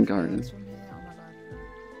can see Zen the garden. photos from here. Oh my god.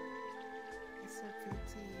 It's so pretty.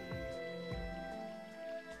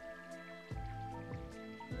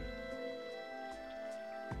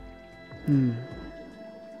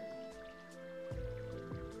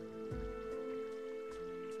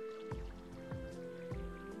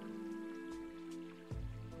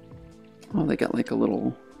 Oh, they got like a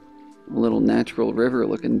little natural river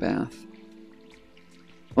looking bath.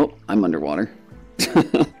 Oh, I'm underwater.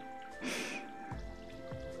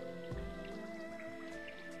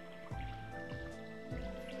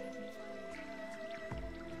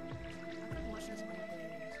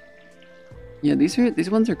 Yeah, these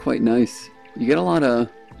ones are quite nice. You get a lot of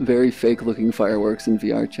very fake looking fireworks in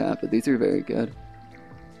VRChat, but these are very good.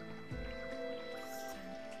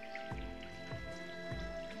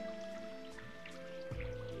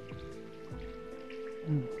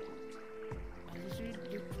 I usually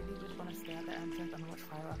literally just want to stay at the entrance and watch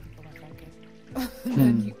fireworks until my friend came. And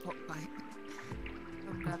then you pop by.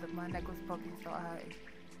 I'm glad that my neck was probably still hurting.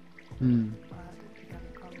 But I didn't get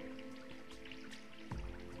it come.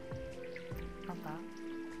 Not bad.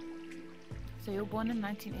 So you were born in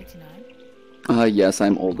 1989? Yes,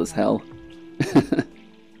 I'm old as hell.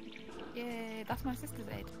 Yeah, that's my sister's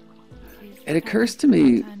age. It occurs to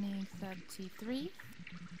me. Turning 33.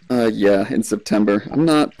 Yeah, in September. I'm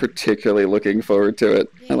not particularly looking forward to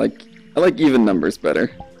it. I like even numbers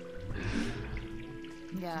better.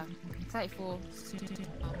 Yeah, 34.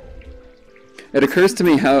 It occurs to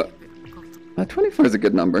me how 24 is a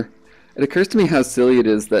good number. It occurs to me how silly it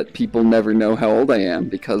is that people never know how old I am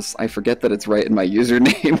because I forget that it's right in my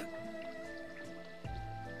username.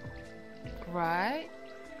 Right?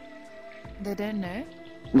 They don't know?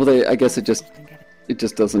 Well, I guess it just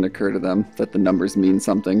doesn't occur to them that the numbers mean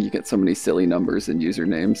something. You get so many silly numbers in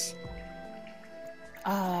usernames.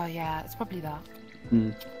 Oh, yeah, it's probably that.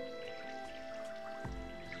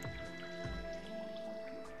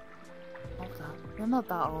 You're not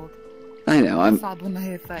that old. I know, I'm sad when I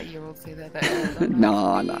hear 30-year-olds say they're that old. No,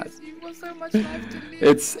 I'm not. You've got so much life to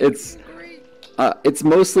live. It's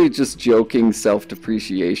mostly just joking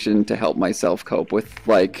self-depreciation to help myself cope with,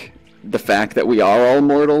 like, the fact that we are all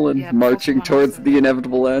mortal and Yeah, marching that's towards fine. the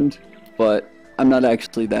inevitable end. But I'm not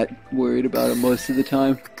actually that worried about it most of the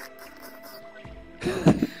time.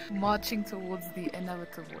 Marching towards the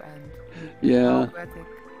inevitable end. Yeah. Poetic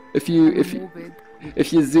If and morbid.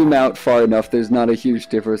 you zoom out far enough, there's not a huge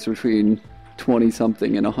difference between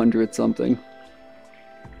 20-something and 100-something.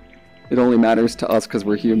 It only matters to us because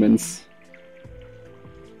we're humans.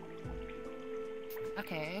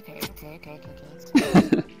 Okay. So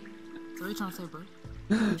what are you trying to say, bro?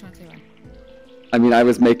 What are you trying to say, right? I mean, I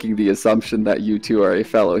was making the assumption that you two are a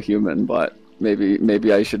fellow human, but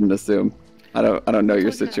maybe I shouldn't assume. I don't know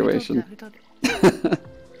your situation. Who told you?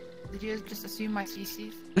 Did you just assume my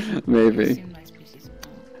species? You Maybe. assumed my species.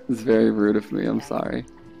 It's very rude of me, I'm sorry.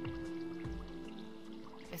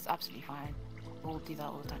 It's absolutely fine. We'll do that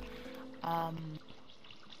all the time.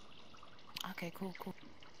 Okay, cool.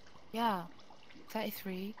 Yeah.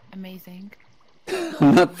 33, amazing.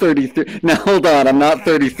 I'm not 33. Now hold on, I'm not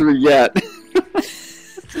 33 yet.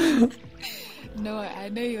 No, I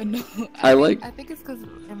know you're not. I think it's because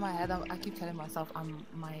in my head I keep telling myself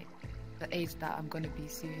the age that I'm gonna be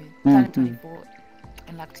soon. Turning 24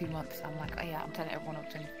 in like 2 months. I'm like, oh yeah, I'm telling everyone I'm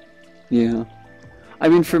 24. Yeah. I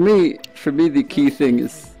mean, for me, the key thing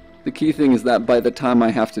is that by the time I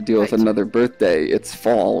have to deal with another birthday, it's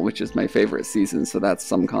fall, which is my favorite season. So that's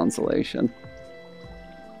some consolation.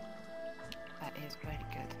 That is very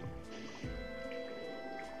good.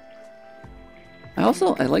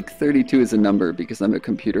 I like 32 as a number because I'm a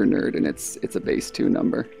computer nerd and it's a base 2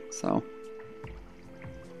 number. So.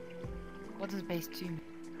 What does base 2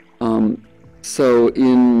 mean? So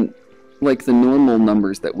in like the normal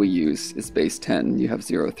numbers that we use is base 10. You have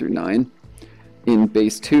 0 through 9. In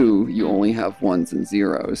base 2, you only have 1s and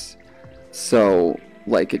 0s. So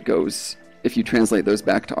like it goes, if you translate those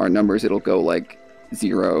back to our numbers, it'll go like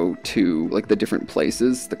 0 to like the different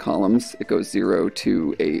places, the columns. It goes 0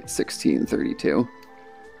 to 8, 16, 32.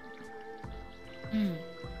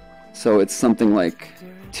 So it's something like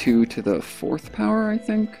 2 to the 4th power, I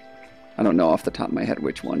think. I don't know off the top of my head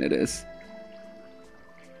which one it is.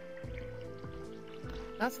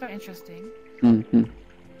 That's very interesting.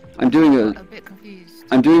 I'm doing a bit confused.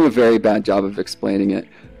 I'm doing a very bad job of explaining it.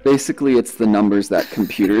 Basically, it's the numbers that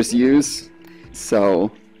computers use.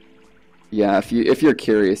 So, yeah, if you're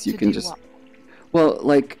curious, you can just what? well,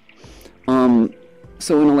 like,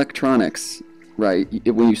 so in electronics, right?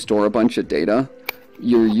 When you store a bunch of data,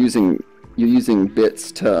 you're using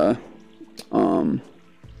bits to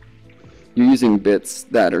you're using bits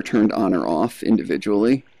that are turned on or off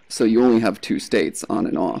individually. So you only have 2 states, on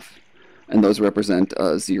and off, and those represent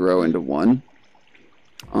a 0 and a 1.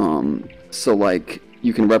 So like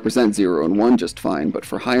you can represent 0 and 1 just fine, but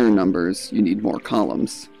for higher numbers you need more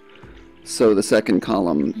columns. So the second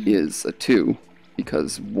column is a 2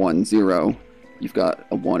 because 1, 0, you've got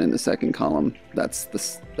a 1 in the second column. That's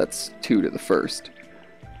 2 to the first.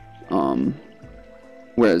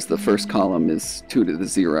 Whereas the first column is 2 to the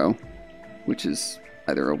 0, which is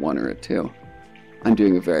either a 1 or a 2. I'm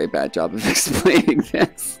doing a very bad job of explaining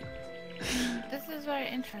this. This is very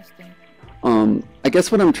interesting. I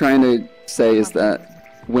guess what I'm trying to say is that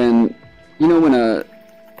when a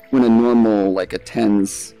normal, like a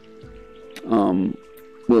tens,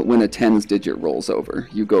 when a tens digit rolls over,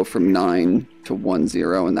 you go from 9 to 1,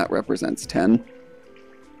 0, and that represents 10.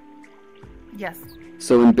 Yes.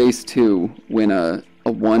 So in base 2, when a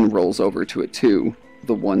 1 rolls over to a 2,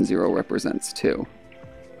 the 1, 0 represents 2.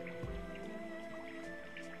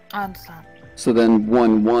 I understand. So then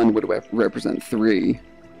 1, 1 would represent 3,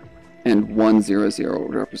 and 1, 0, 0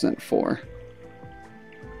 would represent 4.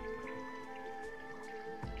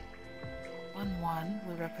 1, 1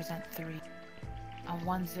 would represent 3, and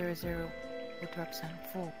 1, 0, 0 would represent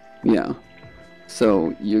 4. Yeah.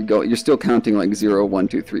 So you're still counting like 0, 1,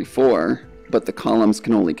 2, 3, 4, but the columns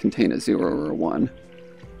can only contain a 0 or a 1.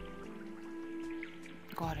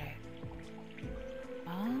 Got it.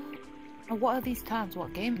 What are these terms?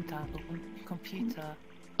 What gaming terms? Or computer?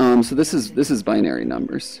 So this is binary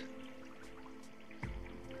numbers.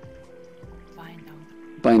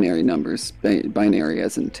 Binary numbers. Binary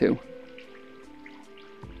as in 2.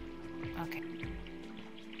 Okay.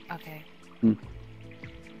 Okay.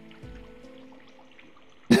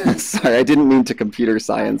 Sorry, I didn't mean to computer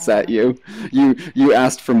science at you. You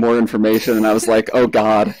asked for more information, and I was like, oh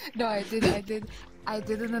God. No, I did,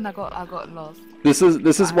 and then I got lost. This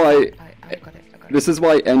is why. I got it. This is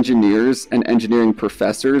why engineers and engineering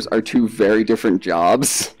professors are 2 very different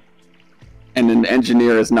jobs. And an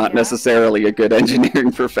engineer is not necessarily a good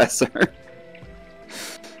engineering professor.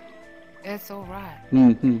 It's alright.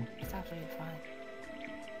 It's absolutely fine.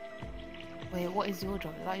 Wait, what is your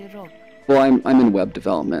job? Is that your job? Well, I'm in web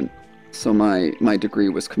development, so my degree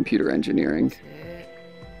was computer engineering. Sick.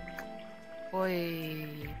 Boy,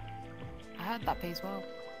 I heard that pays well.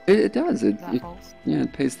 It does. It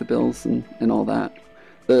pays the bills and all that.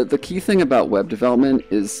 The key thing about web development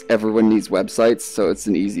is everyone needs websites, so it's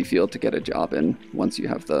an easy field to get a job in once you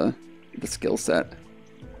have the skill set.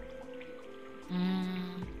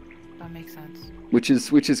 That makes sense. Which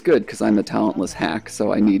is good because I'm a talentless hack,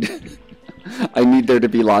 so I need there to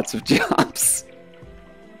be lots of jobs.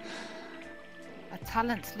 A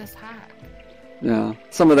talentless hack. Yeah,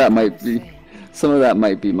 some of that might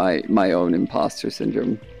be my own imposter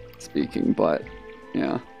syndrome speaking, but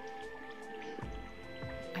yeah.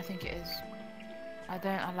 I think it is. I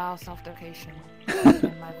don't allow self-deprecation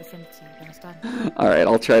in my vicinity, you understand? Alright,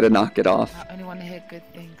 I'll try to knock it off. I only want to hear good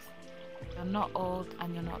things. You're not old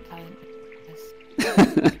and you're not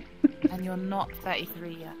talentless. And you're not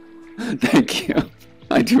 33 yet. Thank you.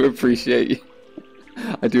 I do appreciate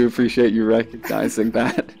you recognizing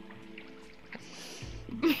that.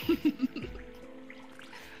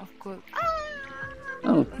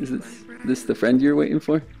 this the friend you're waiting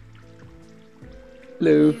for?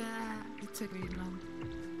 Hello. Yeah, it took really long.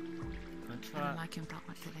 I don't like him that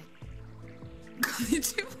much today.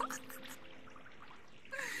 Konnichiwa.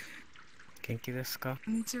 Genki desu ka?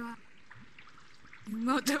 Konnichiwa.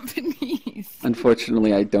 Not Japanese.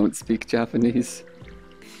 Unfortunately, I don't speak Japanese.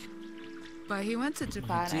 But he went to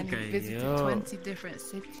Japan and he visited 20 different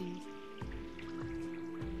cities.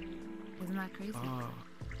 Isn't that crazy? Oh.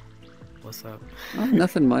 What's up? Oh,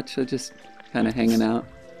 nothing much. I just kind of hanging out.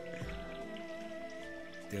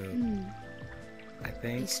 Dude, I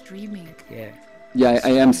think. He's streaming. Yeah. Yeah, I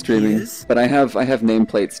am streaming, but I have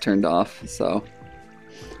nameplates turned off, so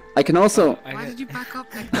I can also. Why did you back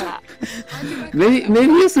up like that? Maybe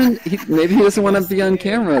he doesn't want to be on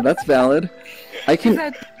camera. That's valid. I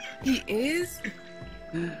can. He is.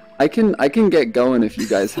 I can get going if you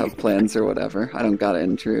guys have plans or whatever. I don't gotta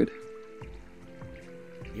intrude.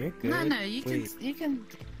 You're good. No, you can.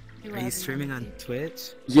 Are you streaming on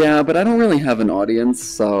Twitch? Yeah, but I don't really have an audience,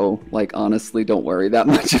 so like honestly, don't worry that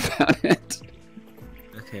much about it.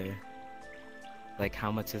 Okay. Like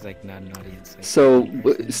how much is like not an audience? Like, So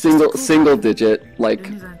single digit. Like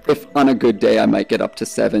if on a good day I might get up to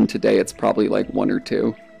 7. Today it's probably like 1 or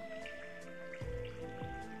 2.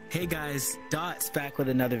 Hey guys, Dot's back with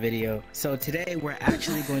another video. So today we're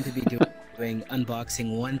actually going to be doing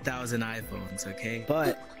unboxing 1,000 iPhones, okay?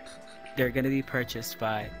 But they're going to be purchased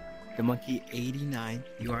by the Monkey 89.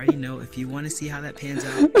 You already know. If you want to see how that pans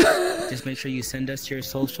out, just make sure you send us your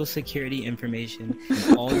social security information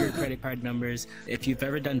and all your credit card numbers. If you've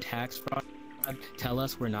ever done tax fraud, tell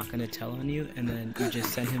us. We're not going to tell on you, and then you just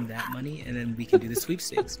send him that money, and then we can do the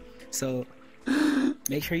sweepstakes. So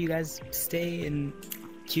make sure you guys stay and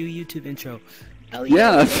cue YouTube intro.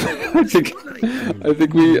 Yeah, I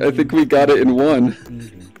think we got it in one.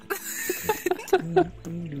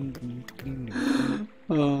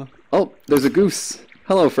 Oh, there's a goose.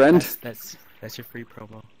 Hello, friend. That's your free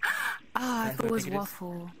promo. Ah, I thought it was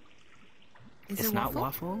waffle. It's it not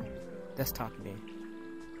waffle? waffle. That's talking me.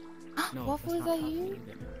 No, Waffle, that's is not that Talk you? Me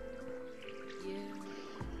either.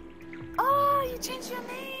 Oh, you changed your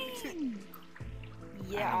name.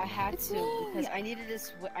 Yeah, I had to me. because I needed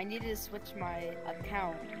to switch my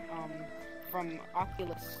account from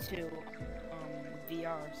Oculus to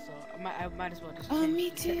VR, so I might as well just. Oh, change me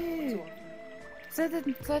it too. So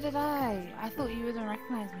did I. I thought you wouldn't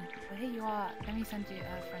recognize me, but here you are. Let me send you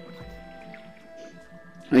a friend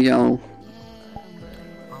request. Yo.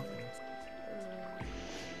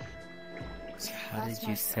 So how That's did my-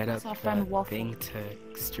 you set that's up our friend the Waffle. thing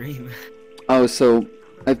to stream? Oh, so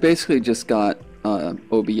I've basically just got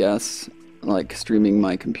OBS, like streaming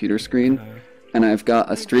my computer screen, and I've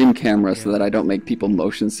got a stream camera so that I don't make people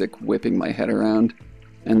motion sick whipping my head around,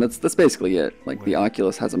 and that's basically it. Like the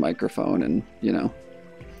Oculus has a microphone, and you know,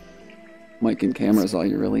 mic and camera is all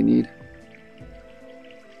you really need.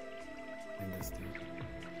 And this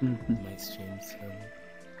Mhm. might stream some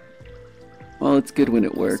Well, it's good when it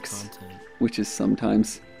post works, content. which is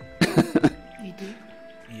sometimes. You do?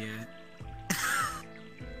 Yeah.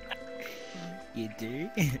 You do?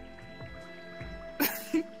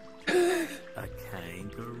 A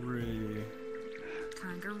kangaroo.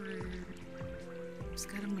 Kangaroo. I'm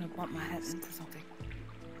scared I'm gonna bump my head into something.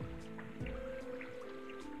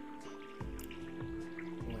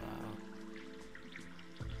 Wow.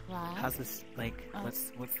 Wow. How's this like?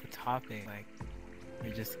 What's the topic like?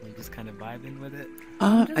 We're just kind of vibing with it.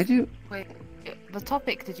 I do. Wait, the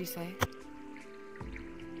topic did you say?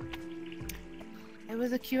 It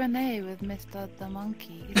was a Q&A with Mr. the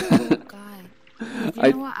Monkey. He's a cool guy. Do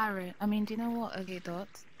you know what, Aaron? I mean, do you know what, okay, Dot?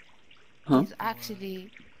 Huh? He's actually,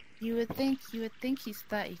 you would think he's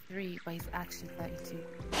 33, but he's actually 32.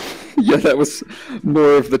 Yeah, that was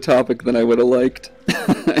more of the topic than I would have liked.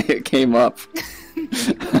 It came up.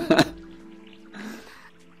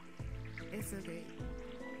 It's okay.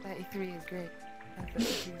 33 is great. And 32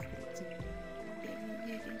 is great too.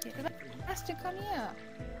 Yeah. Ashton, come here.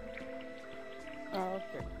 Oh,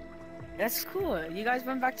 okay. That's cool. You guys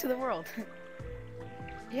went back to the world.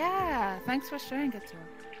 Yeah, thanks for showing it to her.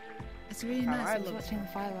 It's really nice. I I was love watching it. the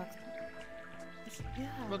fireworks. Yeah,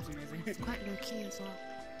 Looks amazing. it's quite low key as well.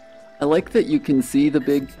 I like that you can see the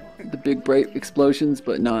big bright explosions,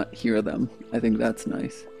 but not hear them. I think that's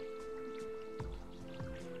nice.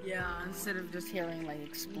 Yeah, instead of just hearing like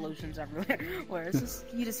explosions everywhere, where it's just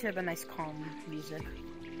you just hear the nice calm music.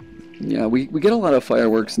 Yeah, we get a lot of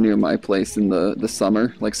fireworks near my place in the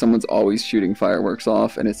summer. Like someone's always shooting fireworks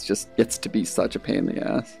off, and gets to be such a pain in the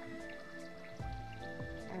ass.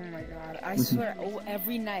 Oh my god, I swear,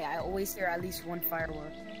 every night I always hear at least one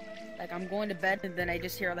firework. Like I'm going to bed and then I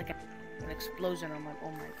just hear like a an explosion. I'm like,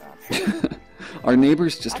 oh my god. Our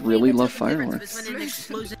neighbors just I can't really even love tell the difference fireworks. between an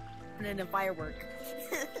explosion and a firework.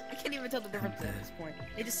 I can't even tell the difference at this point.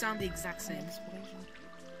 They just sound the exact same. Explosion.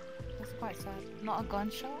 That's quite sad. Not a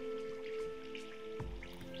gunshot?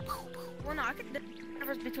 Well, no, I could. The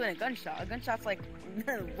difference between a gunshot. A gunshot's like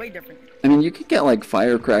way different. I mean, you could get like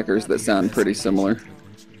firecrackers that sound pretty similar.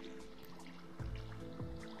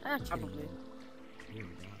 Probably.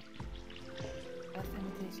 That's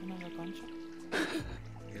imitation of a gunshot? Go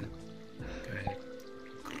ahead.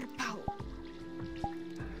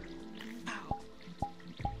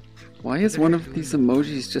 Why is one of these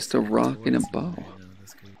emojis just a rock and a bow?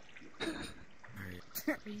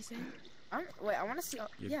 What are you saying? Wait, I want to see.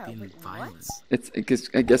 You're Yeah, being wait, violent.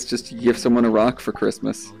 I guess just to give someone a rock for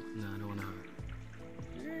Christmas. Oh, no, I don't want to.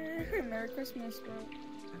 what? Merry Christmas, bro.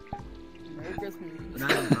 Merry Christmas.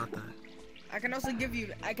 Not about that. I can also give you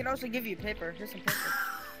paper. Here's some paper.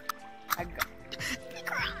 I got.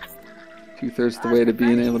 2/3 the way to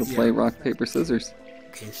being able to play rock, paper, scissors.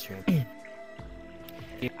 Okay, straight.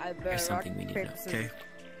 I bet Here's something rock, we need to paper, know, scissors. okay?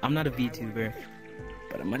 I'm not a VTuber,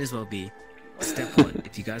 but I might as well be. Step 1,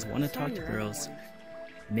 if you guys want to talk to girls,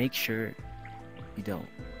 make sure you don't.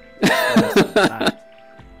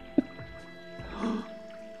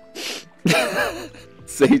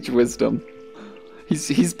 Sage wisdom.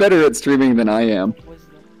 He's better at streaming than I am.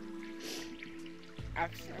 Wisdom.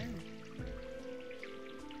 Actually,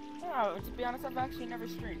 oh, to be honest, I've actually never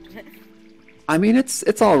streamed. I mean,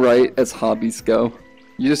 it's all right as hobbies go.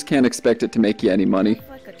 You just can't expect it to make you any money. It's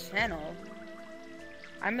like a channel.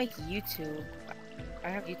 I make YouTube. I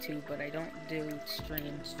have YouTube, but I don't do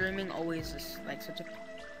stream. Streaming always is like such a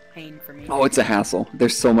pain for me. Oh, it's a hassle.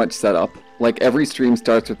 There's so much setup. Like, every stream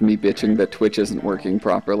starts with me bitching that Twitch isn't working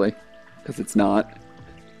properly. Because it's not.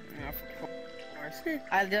 Yeah, of course.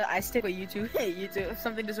 I stick with YouTube. Hey, YouTube. If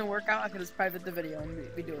something doesn't work out, I can just private the video and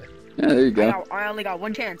we do it. Yeah, there you go. I only got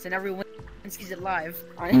one chance, and everyone sees it live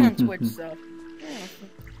on Twitch, so. Yeah.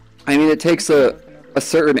 I mean, it takes a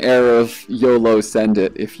certain air of YOLO send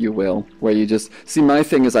it, if you will, where you just... See, my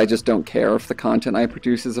thing is I just don't care if the content I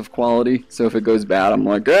produce is of quality, so if it goes bad, I'm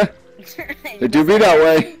like, it do be that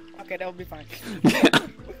way. Okay, that'll be fine.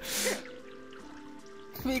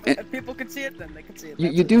 People can see it, then they can see it.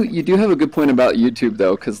 You do have a good point about YouTube,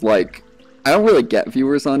 though, because, like, I don't really get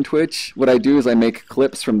viewers on Twitch. What I do is I make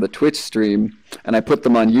clips from the Twitch stream, and I put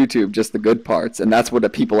them on YouTube, just the good parts, and that's what the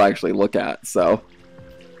people actually look at, so...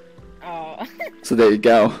 Oh. So there you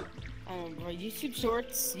go. Bro, YouTube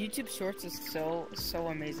Shorts is so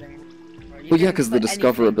amazing. Bro, you Well, yeah, can because the put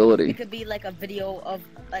anything. discoverability. It could be like a video of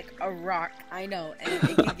like a rock, I know, and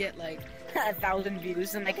it can get like 1,000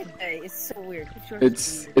 views in like a day. It's so weird.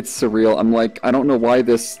 It's surreal. I'm like, I don't know why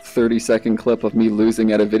this 30-second clip of me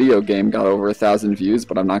losing at a video game got over 1,000 views,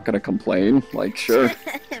 but I'm not gonna complain. Like, sure.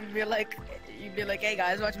 You'd be like, hey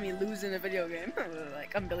guys, watch me lose in a video game.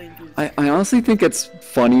 Like, a billion views. I honestly think it's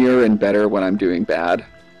funnier and better when I'm doing bad.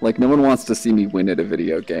 Like, no one wants to see me win at a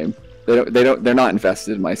video game. They're not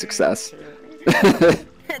invested in my success.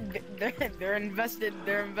 they're invested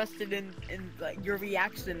in like your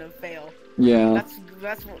reaction of fail. Yeah.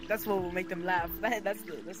 That's what will make them laugh. That's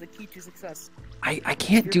the key to success. I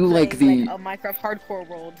can't You're do like playing, the... a Minecraft hardcore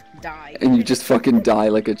world, die. And you just fucking die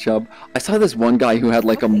like a chub. I saw this one guy who had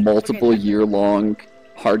like a multiple year-long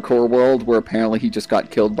hardcore world where apparently he just got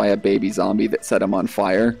killed by a baby zombie that set him on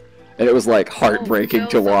fire. And it was like heartbreaking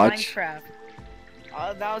to watch. Minecraft.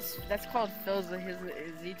 That's called Phil's, his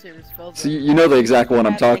YouTube is Phil's. So you know the exact one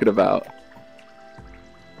I'm talking about.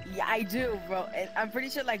 Yeah, I do, bro. And I'm pretty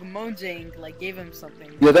sure like Mojang like gave him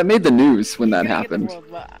something. Yeah, that made the news when He's that gonna get the happened. world,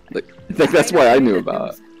 but- Like that's why I knew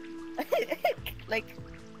about it. Like,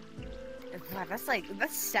 wow,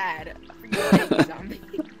 that's sad. Freaking zombie.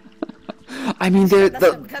 I mean,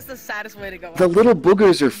 That's the saddest way to go. the little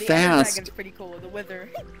boogers are The Ender fast. Dragon's pretty cool. The Wither.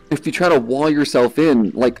 If you try to wall yourself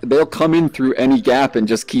in, like, they'll come in through any gap and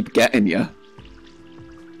just keep getting you.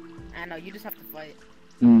 I know. You just have to fight.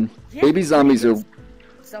 Yeah, Baby zombies are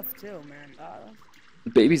stuff too, man.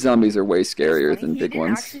 way scarier than He big didn't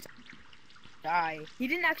ones. actually die. He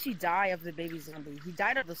didn't actually die of the baby zombie. He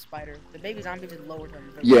died of the spider. The baby zombie just lowered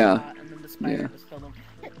him. Yeah. And then the spider just killed him.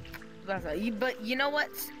 That's right. But you know what?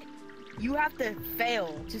 You have to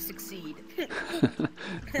fail to succeed.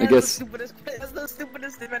 I guess. That's the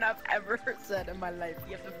stupidest statement I've ever said in my life.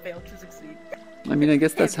 You have to fail to succeed. I mean, I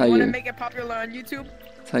guess that's how you want you. to make it popular on YouTube?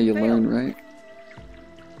 That's how you fail. learn, right?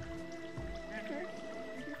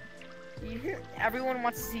 Everyone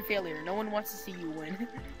wants to see failure. No one wants to see you win.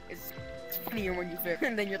 It's funnier when you fail.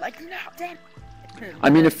 And then you're like, no, damn. I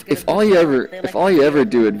mean, if all you ever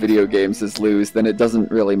do in video games is lose, then it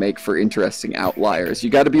doesn't really make for interesting outliers. You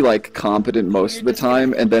got to be like competent most of the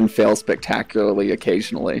time, and then fail spectacularly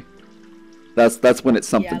occasionally. That's when it's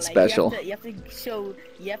something special. You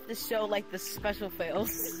have to show like the special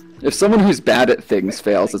fails. If someone who's bad at things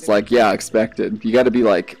fails, it's like, yeah, expected. You got to be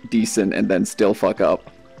like decent and then still fuck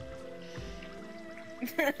up.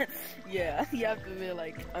 Yeah, you have to be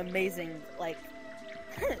like amazing, like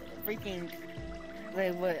freaking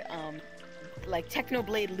like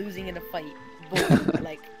Technoblade losing in a fight. Boom,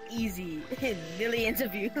 like easy, millions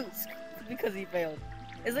of views because he failed.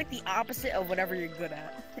 It's like the opposite of whatever you're good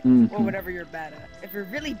at or whatever you're bad at. If you're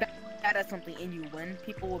really bad at something and you win,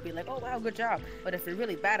 people will be like, "Oh wow, good job." But if you're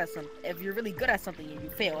really bad at something, if you're really good at something and you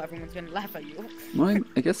fail, everyone's gonna laugh at you. Well,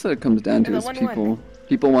 I guess what it comes down to is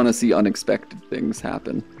people want to see unexpected things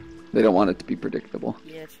happen. They don't want it to be predictable.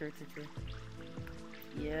 Yeah, true.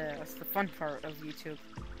 Yeah, that's the fun part of YouTube.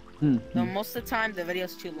 Hmm. Though most of the time the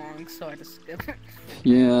video's too long, so I just skip it.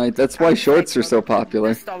 Yeah, that's why shorts are so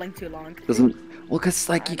popular. Stalling too long. Well, cause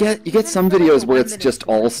like you get some videos where it's just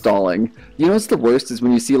all stalling. You know what's the worst is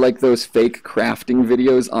when you see like those fake crafting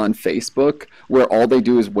videos on Facebook where all they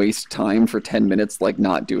do is waste time for 10 minutes like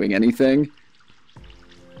not doing anything.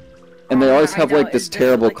 And they always have like this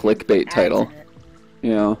terrible clickbait title.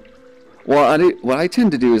 Yeah. Well, what I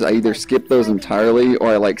tend to do is I either skip those entirely or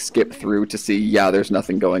I like skip through to see, yeah, there's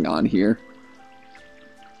nothing going on here.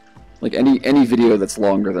 Like any video that's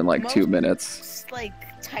longer than like 2 minutes. Like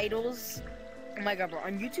titles. Oh my god, bro!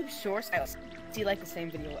 On YouTube Shorts, I see like the same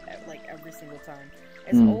video like every single time.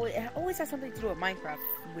 It always has something to do with Minecraft,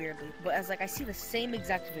 weirdly. But as like I see the same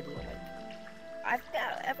exact video. Like,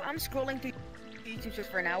 if I'm scrolling through YouTube Shorts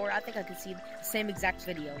for an hour, I think I could see the same exact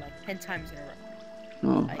video like 10 times in a row.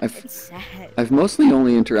 Oh, like, it's sad. I've mostly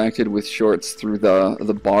only interacted with shorts through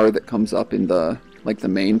the bar that comes up in the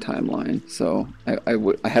main timeline. So I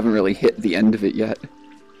haven't really hit the end of it yet.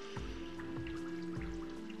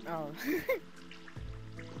 Oh.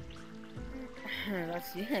 That's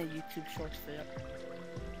YouTube Shorts for you.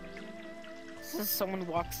 So someone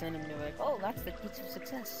walks in and they're like, "Oh, that's the key to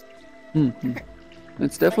success."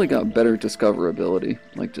 It's definitely got better discoverability,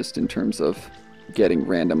 like just in terms of getting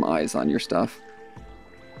random eyes on your stuff.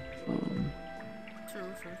 True.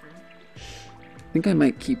 I think I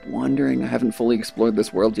might keep wandering. I haven't fully explored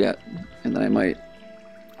this world yet, and then I might.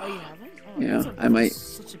 Oh, you haven't? Oh, Yeah, I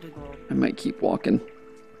might keep walking.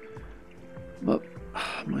 But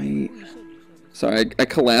sorry, I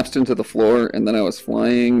collapsed into the floor and then I was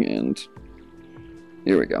flying and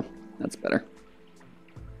here we go. That's better.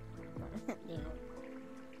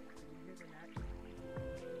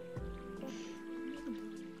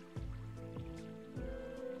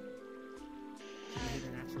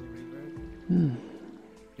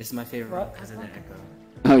 This is my favorite because of the echo.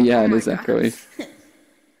 Oh yeah, it is echoey.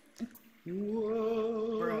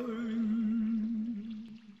 Bro.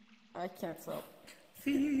 I can't stop.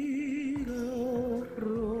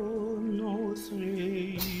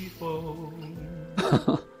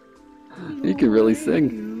 You can really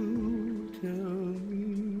sing.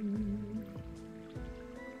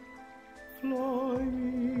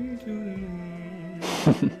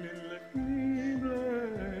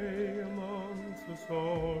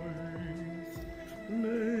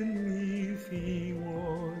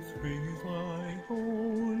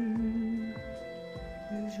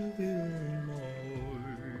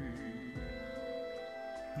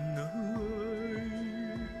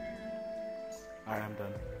 Alright, I'm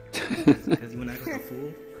done. Because when I go to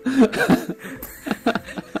fool.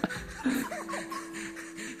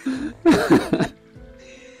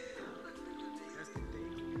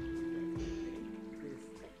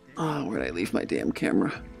 Oh, where'd I leave my damn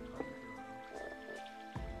camera?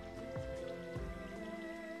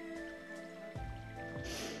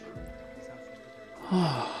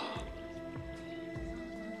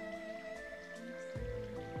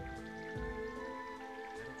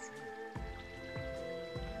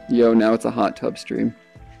 Yo, now it's a hot tub stream.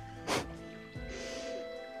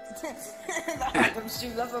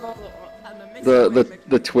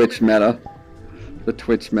 The Twitch meta. The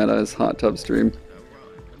Twitch meta is hot tub stream.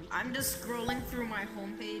 I'm just scrolling through my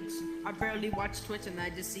homepage. I barely watch Twitch and I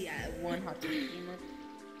just see one hot tub streamer.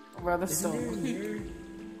 Bro, that's so weird.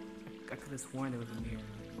 I could have sworn it was a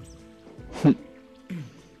mirror.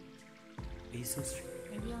 He's so strange.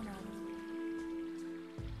 Maybe I'm not.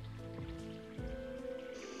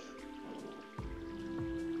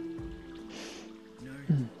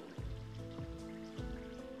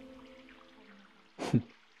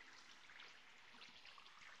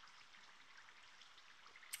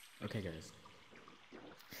 Okay, guys.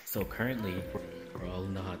 So currently, we're all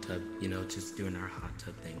in the hot tub, you know, just doing our hot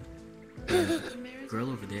tub thing. The girl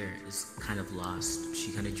over there is kind of lost.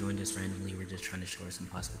 She kind of joined us randomly. We're just trying to show her some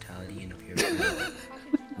hospitality and appear.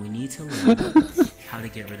 We need to learn how to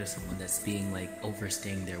get rid of someone that's being like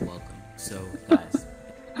overstaying their welcome. So guys,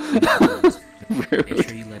 make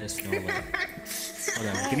sure you let us know. Hold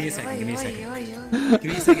on, give me a second. Give me a second.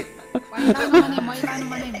 Give me a second. Why you lying on my name? Why you lying on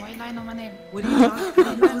my name? Why you lying on my name? What are you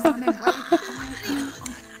talking about?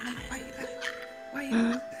 Why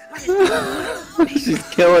you? She's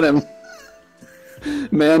killing him.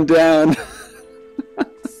 Man down.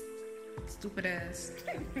 Stupid ass.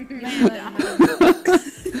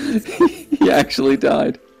 He actually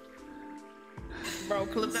died. Bro,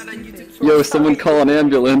 clip that on YouTube. Yo, someone call an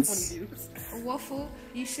ambulance. Waffle,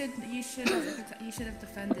 you should have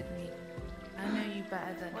defended me. I know you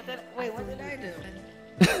better than. What did I do?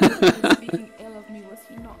 He was speaking ill of me, was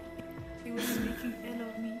he not? He was speaking ill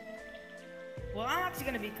of me. Well, I'm actually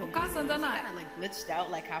gonna be cool. Kind of like glitched out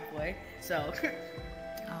like halfway, so.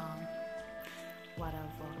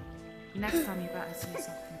 Whatever. Next time you better say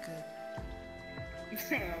something good.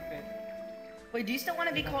 Okay. Wait, do you still want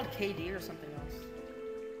to be called KD or something else?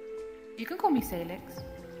 You can call me Salix,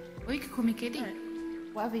 or you can call me KD.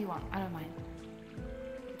 Whatever you want, I don't mind.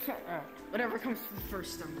 Whatever comes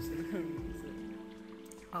first, I'm just gonna.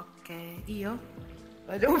 Okay, Io.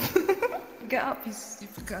 I don't. Get up, you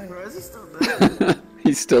stupid guy. Bro, is he still dead?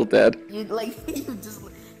 He's still dead. You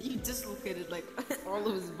dislocated like all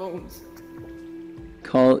of his bones.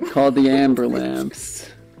 Call the ambulance.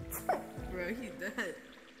 Bro, he's dead.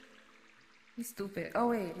 He's stupid. Oh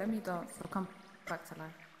wait, let me dance. I'll come back to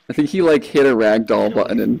life. I think he like hit a ragdoll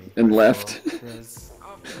button and left.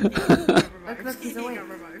 Look, he's awake.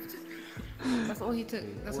 That's all he took.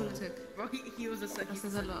 That's all it took. Bro, he was a second. That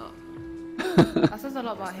says a lot. That says a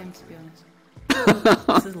lot about him, to be honest.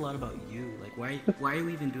 This is a lot about you. Like, why are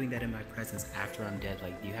we even doing that in my presence after I'm dead?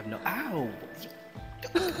 Like, you have no. Ow!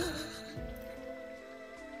 You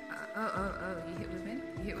hit women?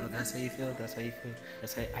 You hit women? That's how you feel? That's how you feel?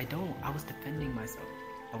 That's how I don't. I was defending myself.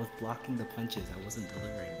 I was blocking the punches. I wasn't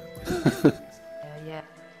delivering them. Yeah.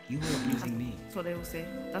 You were abusing me. That's what they will say.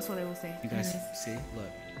 That's what they will say. You guys see? Look.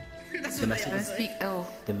 Don't speak ill.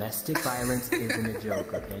 Domestic violence isn't a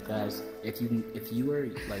joke, okay, guys? If you are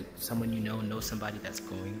like someone you know somebody that's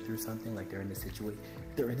going through something, like they're in a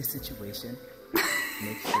situation,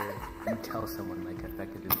 make sure you tell someone like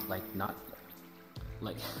effectively, like not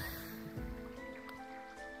like.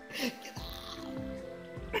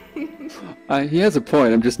 He has a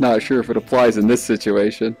point. I'm just not sure if it applies in this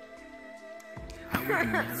situation.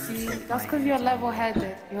 See, that's because you're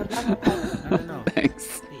level-headed. You're level-headed. No.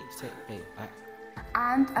 Thanks. Hey,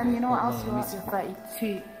 And you know what else you are? You're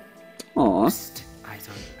 32. Aw. Eyes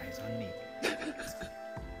on me.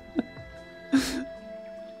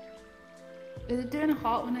 Is it doing a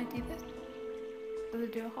heart when I do this? Does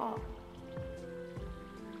it do a heart?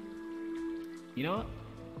 You know what?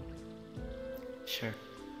 Sure.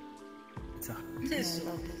 It's a.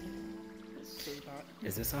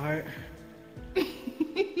 Is this a heart?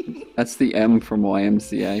 That's the M from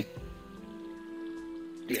YMCA.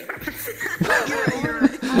 Yeah,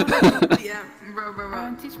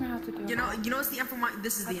 bro. Teach me how to do it. You know what's the M for my?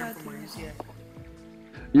 This is the M for mine. Yeah.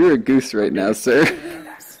 You're a goose right now, sir.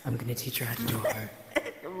 I'm gonna teach her how to do a heart.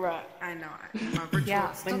 Right, I know. My virtual,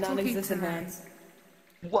 Yeah, my non-existent hands.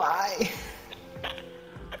 Why?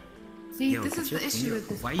 See, Yo, this is the issue with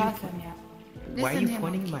this why person, yeah. Why are Listen you him,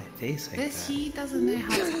 pointing okay? my face like This that? he doesn't know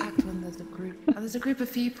how to act when there's a group. When there's a group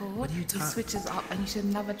of people. What are you he switches up, and you should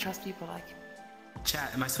never trust people like him.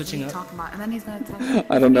 Chat, am I What are switching you up? talking about? And then he's gonna tell you.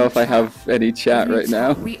 I don't know if I have any chat right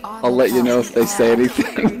now. I'll let you know if they say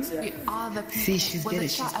anything. We are the people. See, she's With getting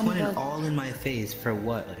the she's chat and pointing the- all in my face for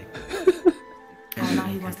what? Like, Oh, now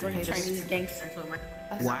he wants to pay Chinese this. gangster.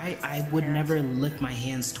 why I would never lift my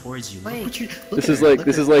hands towards you. Look Wait. what you. Look This at is her, like look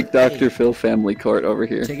this at is her. like Dr. Hey, Phil Family Court over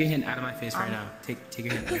here. take your hand out of my face right now. Take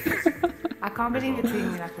your hand out of my face. I can't believe you're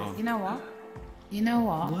treating me like this. You know what? You know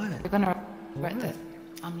what? What? You're gonna regret this.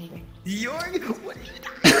 I'm leaving.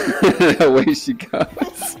 Away she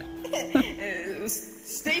goes.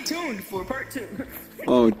 Stay tuned for part 2.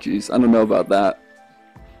 Oh jeez, I don't know about that.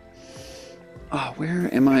 Oh, where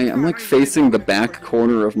am I? I'm like facing the back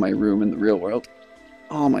corner of my room in the real world.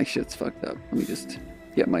 Oh, my shit's fucked up. Let me just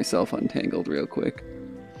get myself untangled real quick.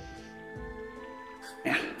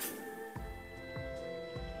 Yeah.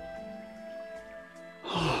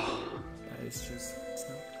 It's just. It's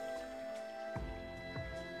not...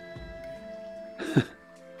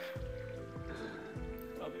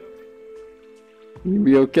 You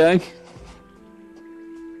be okay?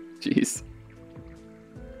 Jeez.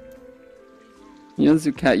 You know,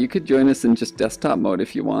 Zucat, you could join us in just desktop mode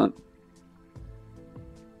if you want.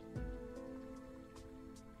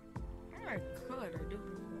 I could.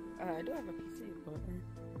 I do have a PC, but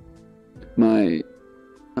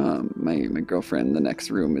my girlfriend in the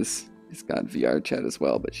next room is got VRChat as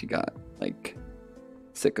well, but she got like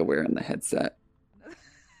sick of wearing the headset.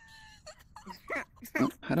 Oh,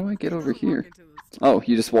 how do I get over here? Oh,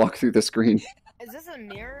 you just walk through the screen. Is this a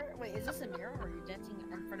mirror? Wait, is this a mirror or are you dancing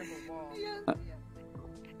in front of a wall? Yes,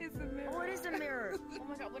 it's a mirror. Oh, it is a mirror. Oh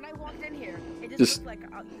my god, when I walked in here, it Just- looked like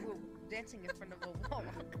you were dancing in front of a wall.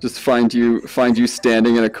 Just find you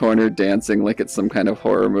standing in a corner dancing like it's some kind of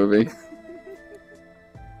horror movie.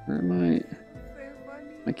 Where am I? So funny.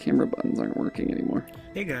 My camera buttons aren't working anymore.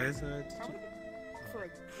 Hey guys, How would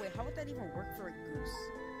wait, how would that even work for a goose?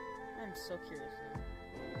 I'm so curious now.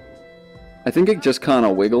 I think it just kind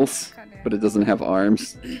of wiggles, but it doesn't have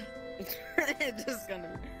arms. It's just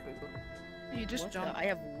gonna. You just What jump. the- I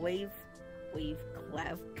have wave,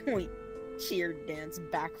 clav, point, cheer, dance,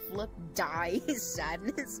 backflip, die,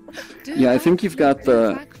 sadness. Do Yeah, I think you've got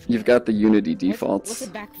the backflip. Unity What's defaults. a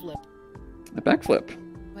backflip? A backflip.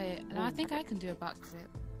 Wait, no, I think I can do a backflip.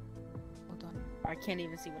 Hold on. I can't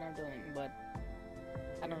even see what I'm doing, but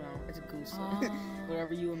I don't know. It's a goose. Oh.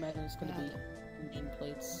 Whatever you imagine it's gonna Yeah. be.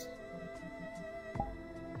 Nameplates.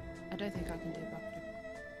 I don't think I can do a backflip.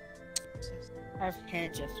 I have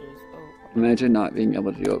hand gestures. Oh. Imagine not being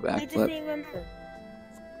able to do a I just backflip. didn't remember.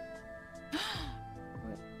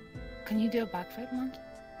 Can you do a backflip, Monkey?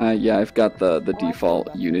 Yeah, I've got the I default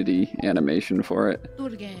thought that. Unity animation for it. Do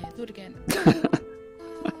it again. Do it again.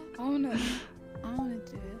 I wanna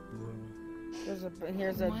do it. Here's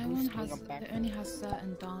a My goose one doing has a backflip. it only has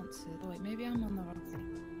certain dances. Oh, wait, maybe I'm on the wrong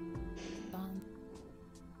thing. Dan-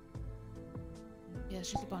 Yeah,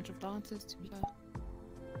 it's just a bunch of dances to be fair.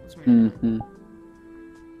 What's my hmm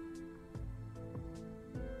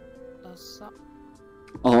That's up.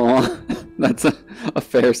 Aw, that's a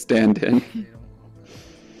fair stand-in.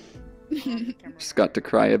 camera? Just got to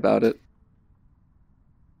cry about it.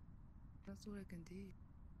 That's all I can do.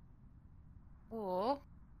 Or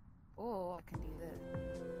I can do this.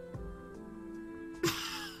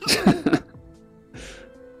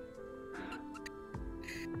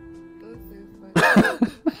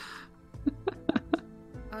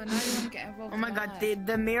 Oh, now you want to get involved. Oh my in god, that.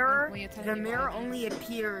 the mirror, When you're telling the me mirror about only ideas.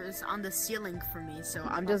 appears on the ceiling for me, so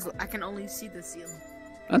I can only see the ceiling.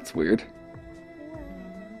 That's weird.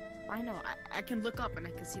 I know, I can look up and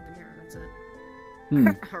I can see the mirror, that's it. Hmm.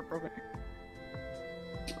 Heartbroken.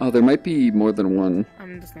 Oh, there might be more than one.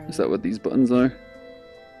 I'm just gonna... Is that what these buttons are?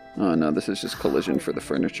 Oh no, this is just collision for the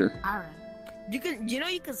furniture. Alright. You can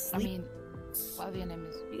I sleep, mean, whatever your name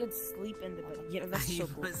is. you can sleep in the bed. Yeah, that's so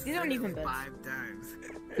cool. These aren't even beds. 5 times.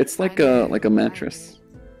 It's like I know, a mattress,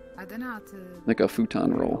 I don't know how to. like a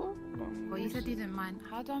futon roll. Well, you said you didn't mind.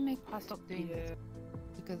 How do I make I stop doing Yeah. this?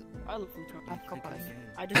 Because I love food truck. I've got Because-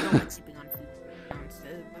 I just don't like sleeping on food.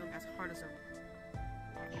 As hard as I... Oh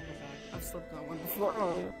my god, I've slept on one before.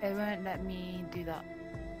 it won't let me do that.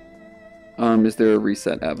 Is there a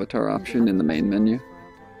reset avatar option in the main menu?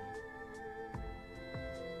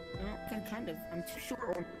 No, kind of. I'm too short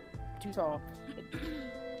or too tall.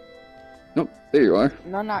 Nope, there you are.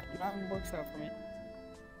 None works out for me.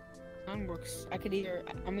 None works.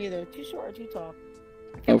 I'm either too short or too tall.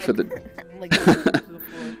 I Oh, can't, for I'm like to the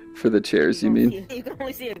floor. For the chairs, you mean? You can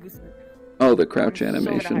only see a goose. Oh, the crouch I'm so bad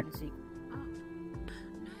at hide animation. and seek.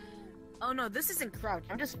 Oh no, this isn't crouch.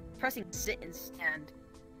 I'm just pressing sit and stand.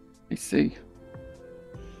 I see.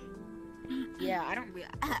 Yeah, I don't.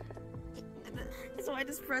 So I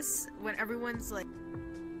just press when everyone's like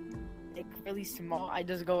really small. I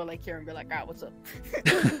just go like here and be like, ah, what's up?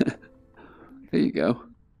 There you go.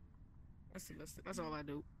 That's all I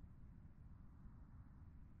do.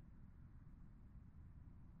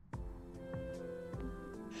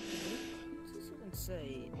 What's this even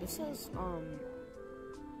say? This says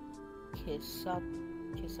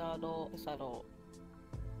quesado.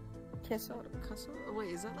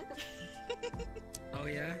 Wait, is that like a Oh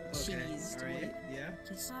yeah? Okay. Cheese, Alright, wait. yeah.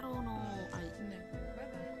 quesado no?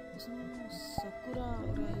 Sakura.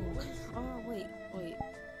 Oh wait.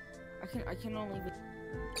 I can only read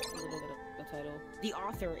a little bit of the title. The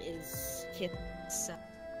author is Quesado.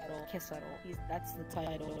 That's the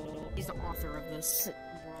title. He's the author of this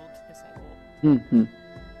world. Quesado. Hmm.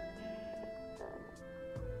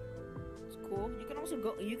 It's cool. You can also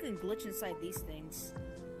you can glitch inside these things.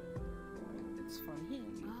 It's fun.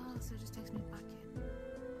 Oh, so it just takes me back in.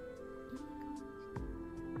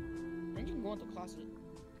 Then you can go into the closet.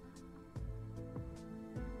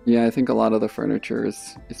 Yeah, I think a lot of the furniture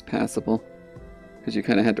is passable. Because you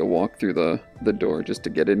kind of had to walk through the door just to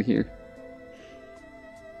get in here.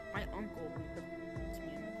 My uncle puts me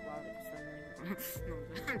in the closet for some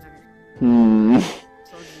reason. Hmm.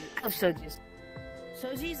 Soji. I love Sojis.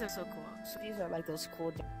 Sojis are so cool. Sojis are like those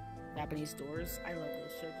cool Japanese doors. I love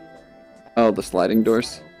those. Sojis are amazing. Oh, the sliding doors?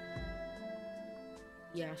 Style.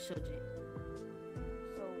 Yeah, shoji.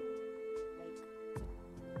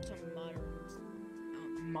 So, like,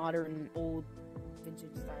 some modern, old,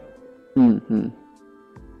 vintage style. Mm-hmm.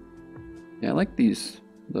 Yeah, I like these,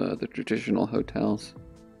 the traditional hotels.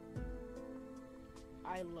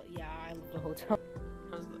 I love the hotel.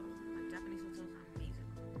 The Japanese hotels are amazing.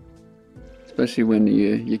 Especially when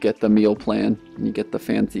you get the meal plan and you get the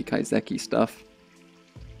fancy kaiseki stuff.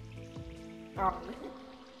 But,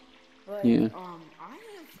 Yeah.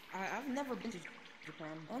 I've never been to Japan.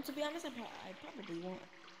 And to be honest, I probably won't.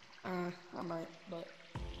 I might, but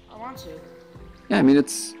I want to. Yeah, I mean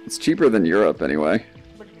it's cheaper than Europe anyway.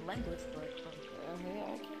 But the language, yeah,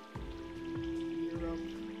 I can. Europe.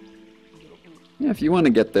 Yeah, if you want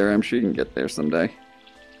to get there, I'm sure you can get there someday.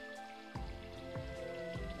 Yeah,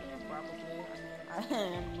 probably. I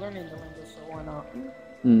am learning the language, so why not?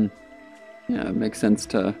 Hmm. Yeah, it makes sense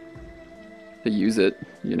to use it,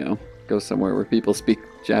 you know. Go somewhere where people speak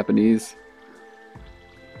Japanese.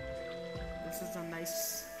 This is a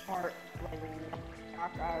nice heart, like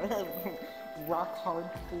rock hard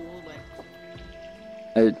pool.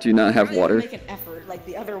 Like Do you not have I don't even water? make an effort like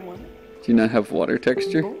the other one. Do you not have water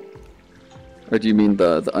texture? Or do you mean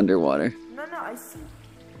the underwater? No, I see.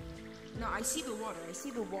 No, I see the water.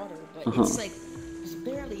 But Uh-huh. it's like there's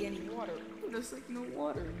barely any water. There's like no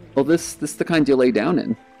water. Well, this is the kind you lay down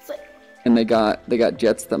in. It's like And they got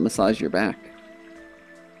jets that massage your back.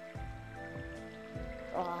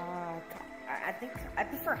 I think I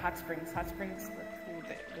prefer hot springs. Hot springs look cool.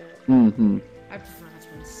 Mm-hmm. I prefer hot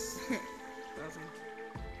springs.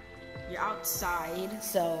 You're outside,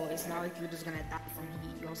 so it's not like you're just gonna die from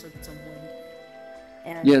heat. You also get some wind.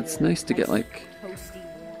 And Yeah, it's nice to get like toasty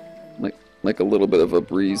warm. like a little bit of a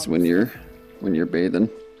breeze when you're bathing.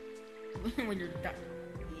 When you're done.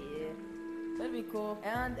 Yeah, that'd be cool.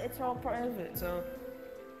 And it's all private, so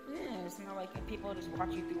yeah, it's not like people just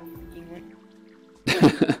watch you through a freaking window.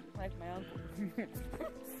 Like my uncle.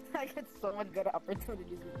 I get so much good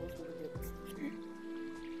opportunities with those little kids.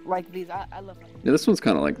 Like these, I love them. Yeah, this one's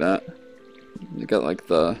kind of like that. You got like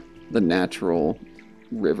the natural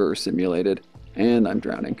river simulated, and I'm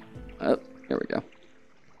drowning. Oh, there we go.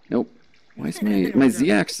 Nope. Why is my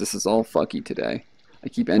Z-axis is all fucky today? I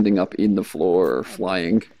keep ending up in the floor or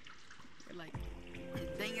flying. Like,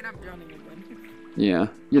 dang it, I'm drowning again. Yeah,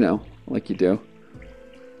 you know, like you do.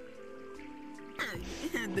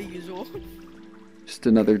 The usual. Just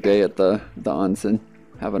another day at the onsen,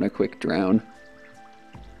 having a quick drown,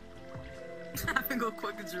 I'm gonna go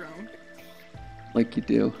quick drown. like you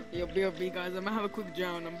do. Yo, BRB guys, I'm gonna have a quick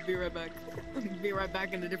drown. I'm gonna be right back. I'm gonna be right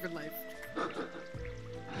back in a different life.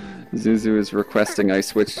 Zuzu is requesting I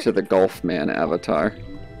switch to the Golf Man avatar.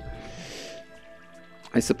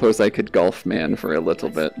 I suppose I could Golf Man for a little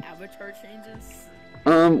bit. Avatar changes?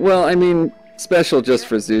 Well, I mean, special just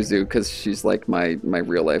for Zuzu, because she's like my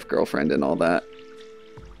real life girlfriend and all that.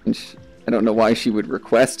 And I don't know why she would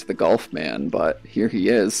request the Golf Man, but here he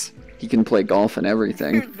is. He can play golf and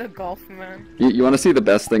everything. The golf man. You want to see the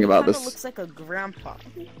best thing about Kinda this? looks like a grandpa.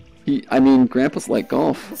 I mean, Grandpa's like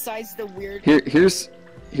golf. Besides the weird.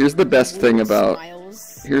 Here's the best thing weird about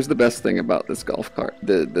smiles. here's the best thing about this golf cart.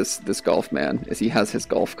 This golf man is he has his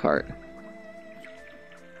golf cart.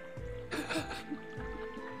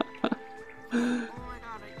 Oh my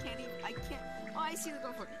god, I can't even. I can't. Oh, I see the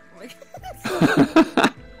golf cart.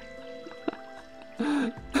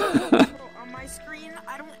 Bro, on my screen,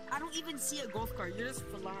 I don't even see a golf cart. You're just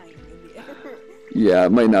flying in the air. Yeah,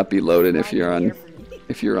 it might not be loaded if Flying you're in the air on for me.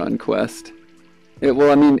 if you're on Quest.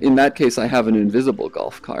 Well, I mean, in that case, I have an invisible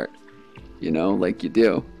golf cart. You know, like you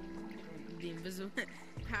do. The invisible.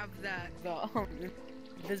 Have that the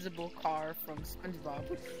invisible car from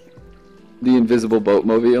SpongeBob. The invisible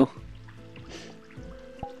boatmobile.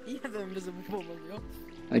 Yeah, the invisible mobile.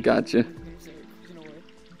 I got you.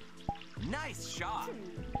 Nice shot.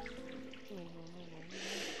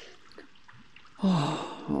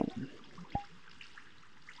 Oh,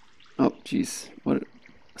 jeez. What?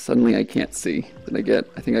 Suddenly I can't see. I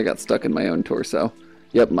think I got stuck in my own torso.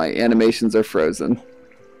 Yep, my animations are frozen.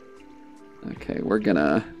 Okay, we're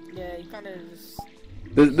gonna... Yeah, you kind of just...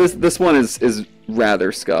 This one is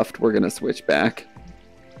rather scuffed. We're gonna switch back.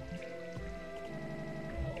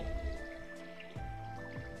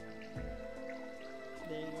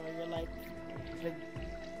 There you go, you're like...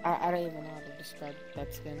 I don't even know how to describe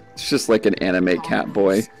that skin? It's just like an anime cat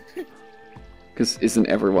boy. Because isn't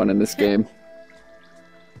everyone in this game?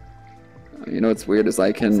 You know what's weird is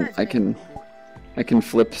I can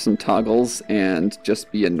flip some toggles and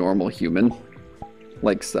just be a normal human,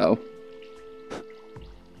 like so.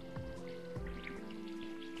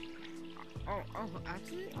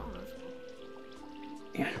 Actually, that's cool.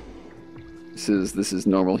 Yeah. This is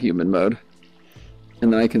normal human mode.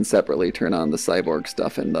 And then I can separately turn on the cyborg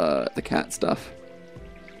stuff and the cat stuff.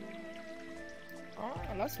 Oh,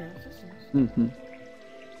 that's nice. Mm-hmm.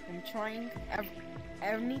 I'm trying.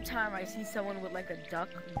 Every time I see someone with like a duck,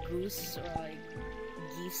 goose, or like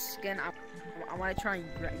geese skin, I want to try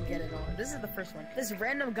and get it on. This is the first one. This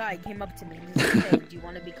random guy came up to me and he's like, "Hey, do you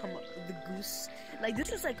want to become the goose?" Like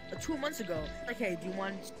this was like 2 months ago. Like, "Hey, do you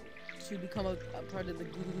want to become a part of the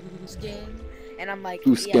goose gang?" And I'm like,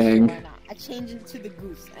 Goose "Yeah, gang." sure, why not?" I changed it to the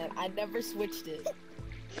goose, and I never switched it.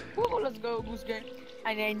 Woo, let's go, goose gang.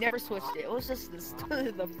 And I never switched it. It was just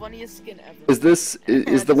the funniest skin ever.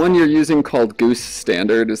 Is the one you're using called Goose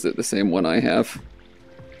Standard? Is it the same one I have?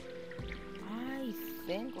 I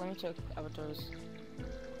think. Let me check avatars.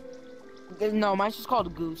 No, mine's just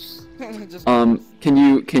called Goose. Just Goose.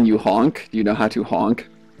 Can you honk? Do you know how to honk?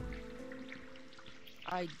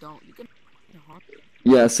 I don't. You can honk.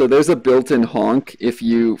 Yeah, so there's a built-in honk.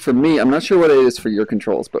 For me, I'm not sure what it is for your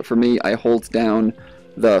controls, but for me, I hold down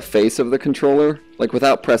the face of the controller, like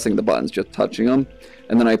without pressing the buttons, just touching them,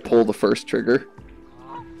 and then I pull the first trigger,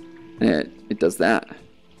 and it does that.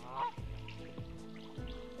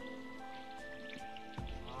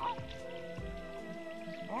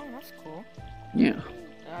 Oh, that's cool. Yeah.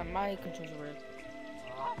 My controls are weird.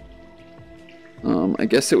 I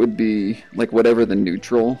guess it would be like whatever the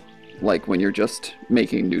neutral, like when you're just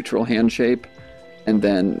making neutral hand shape, and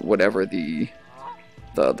then whatever the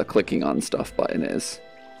clicking on stuff button is,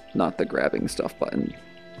 not the grabbing stuff button.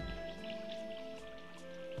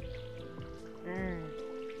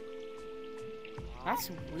 That's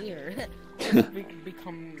weird.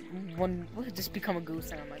 Just become a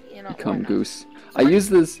goose, and I'm like, you know, Become goose. So I use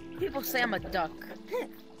this. people say I'm a duck.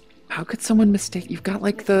 How could someone mistake? You've got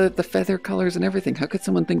like the feather colors and everything. How could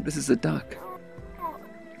someone think this is a duck?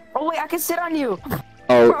 Oh wait, I can sit on you.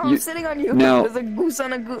 Oh, I'm sitting on you. now- There's a goose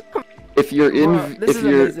on a goose. If you're in Bro, this is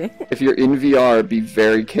amazing. if you're in VR, be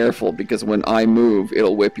very careful because when I move,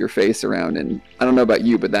 it'll whip your face around, and I don't know about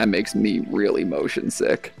you, but that makes me really motion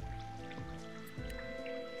sick.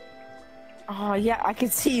 Oh yeah, I can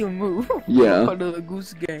see you move. Yeah. Part of the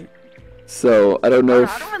goose gang. So I don't know I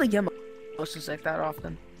if don't really get motion sick that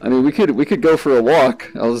often. I mean we could go for a walk.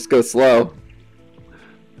 I'll just go slow.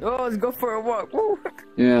 Oh, let's go for a walk. Woo.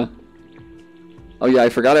 Yeah. Oh yeah, I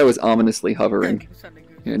forgot I was ominously hovering.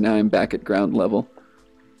 Yeah, now I'm back at ground level.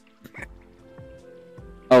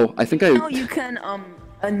 Oh, I think You know you can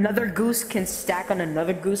another goose can stack on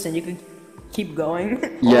another goose and you can keep going.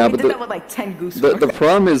 Yeah, we but did that with like 10 goose. the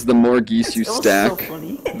problem is the more geese you It was stack, so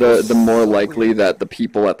funny. the more likely that the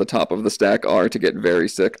people at the top of the stack are to get very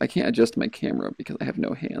sick. I can't adjust my camera because I have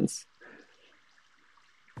no hands.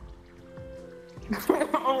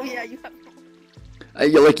 Oh yeah, you have.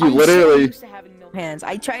 You I'm so literally used to having no hands.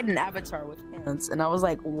 I tried an avatar with hands, and I was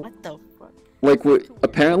like, what the fuck? like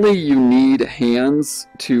apparently you need hands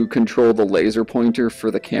to control the laser pointer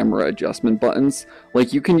for the camera adjustment buttons.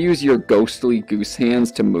 Like you can use your ghostly goose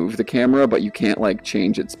hands to move the camera, but you can't like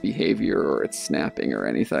change its behavior or its snapping or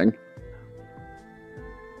anything.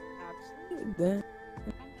 Absolutely.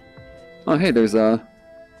 Oh hey, there's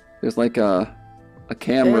like a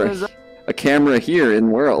camera here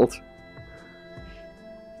in world.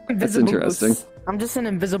 That's Invisible interesting. goose. I'm just an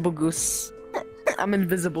invisible goose. I'm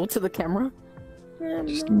invisible to the camera.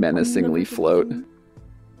 Just menacingly float.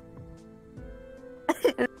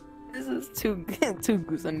 This is two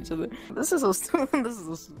goose on each other. This is so stupid. This is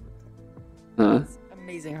so stupid. Huh? It's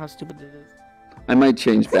amazing how stupid it is. I might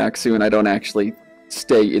change back soon. I don't actually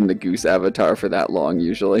stay in the goose avatar for that long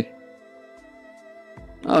usually.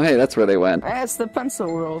 Oh hey, that's where they went. It's the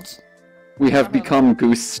pencil world. We have become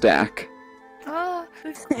Goose Stack. Oh,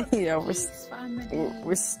 Yeah, we're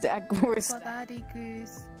family. stacked. Got daddy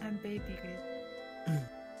goose and baby goose.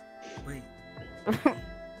 Wait.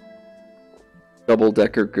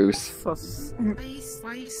 Double-decker goose. Why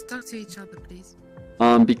are you stuck to each other, please?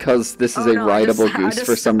 Because this is a rideable goose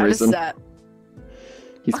for some reason.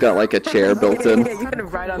 He's got like a chair built in. Yeah, you can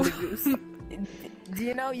ride on the goose. Do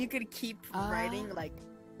you know you could keep riding like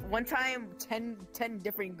one time 10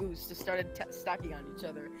 different goose just started stacking on each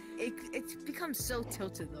other. It becomes so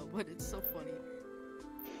tilted though, but it's so funny.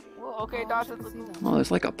 Well, okay, Dash, Oh,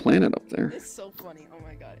 there's like a planet up there. it's so funny. Oh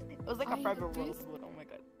my god, it was like a private world. Oh my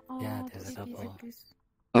god. Yeah, there's a couple.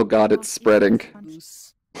 Oh god, it's spreading.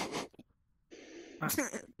 Goose.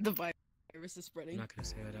 The virus is spreading. I'm not gonna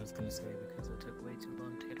say what I was gonna say because it took way too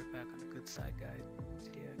long to get her back on a good side, guys.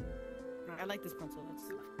 Yeah. I like this pencil.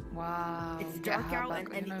 Wow. It's get dark her out back,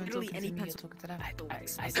 and you know, literally talking any to me, you're pencil. talking to them. I do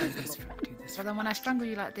this. But then when I strangle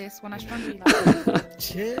you like this, when I strangle you like this,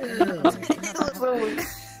 Chill.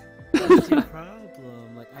 What's your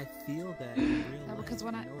problem? Like, I feel that in real no, life. because you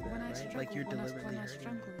when I know that, when I right? strangle, Like, you're when deliberately I hurting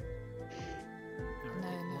strangle me. you. Alright, No,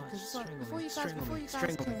 watch. because Strangle before me. you guys Strangle me. came,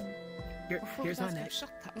 Strangle me. Here's my neck. shut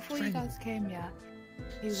up. Before you guys came, yeah,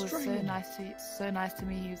 he was Strangle me. so nice to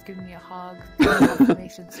me. He was giving me a hug, giving me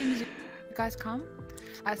affirmation. As soon as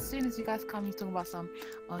you guys come, he's talking about some.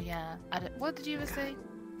 Oh yeah, what did you even say?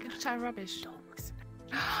 You're chatting rubbish. Don't listen.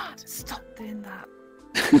 Stop doing that.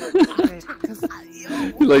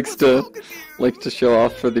 He likes to show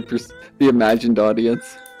off for the imagined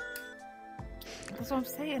audience. That's what I'm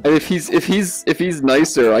saying. And if he's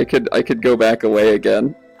nicer, I could go back away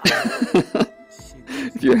again.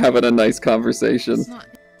 If you're having a nice conversation. It's not.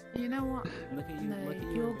 You know what? Look at you. No, Look at you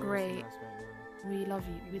you're embarrassing great. us right now. We love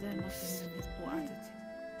you. We don't love him in his poor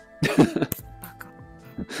attitude. Back up.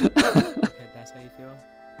 Okay, that's how you feel?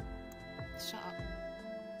 Shut up.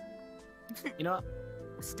 You know what?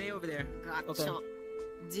 Stay over there. Okay. Gacho.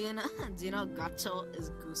 Do you know gacho is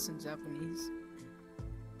goose in Japanese?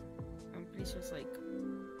 I'm pretty sure it's like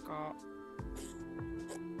ga.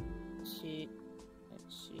 Shit.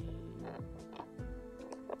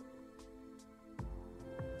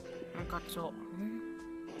 Gacho.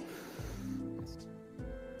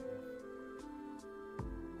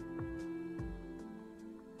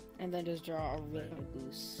 And then just draw a red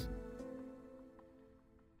goose.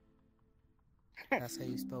 That's how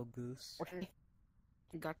you spell goose.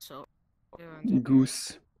 Gacho.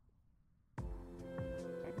 Goose.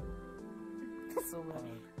 So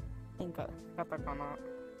in katakana.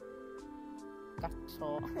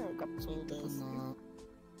 Gacho. Gacho this.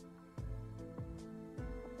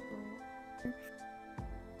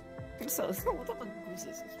 So what type of goose is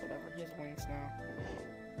this? Whatever. He has wings now.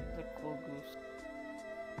 He's a cool goose.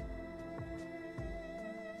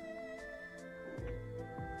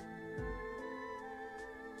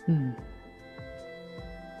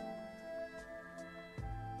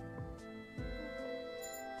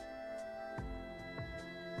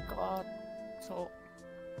 God. So.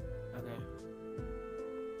 Okay.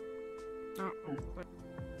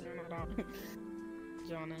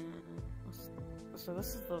 Jonah. So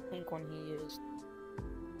this is the pink one he used.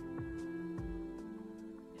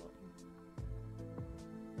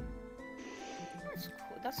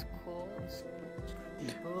 That's cool. That's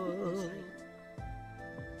cool.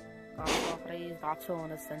 Gacho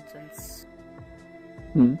in a sentence.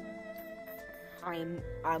 Hmm.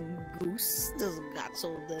 I'm Goose. Does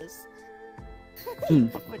gacho this?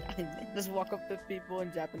 But I just walk up to people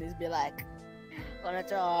in Japanese, be like,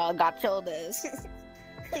 "Konnichiwa, gacho this."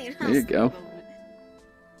 There you go.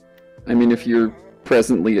 I mean, if you're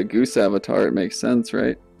presently a goose avatar, it makes sense,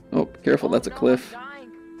 right? Oh, careful, that's a cliff.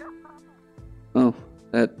 Oh,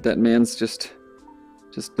 that man's just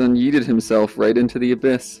unyeeted himself right into the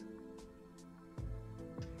abyss.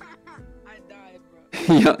 I died,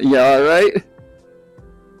 bro. Yeah, alright?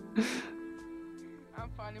 I'm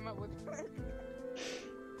finding my wood.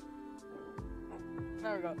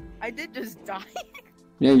 There we go. I did just die.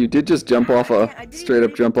 Yeah, you did just jump off straight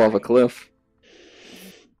up jump off a cliff.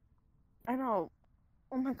 I know.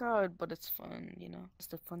 Oh my god, but it's fun, you know. It's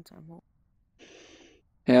the fun time.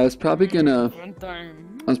 Hey, I was probably gonna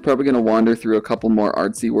wander through a couple more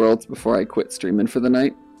artsy worlds before I quit streaming for the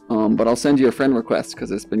night. But I'll send you a friend request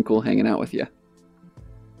because it's been cool hanging out with you.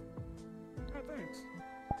 Oh, thanks.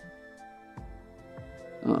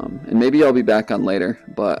 And maybe I'll be back on later,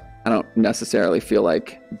 but I don't necessarily feel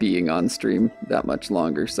like being on stream that much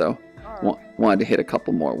longer, so wanted to hit a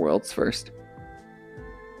couple more worlds first.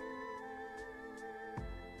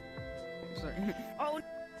 Oh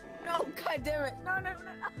no! God damn it! No!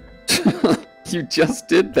 You just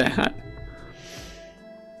did that. That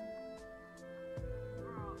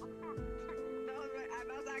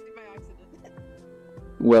was actually by accident.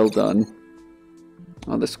 Well done.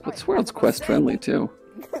 Oh, this world's quest friendly too.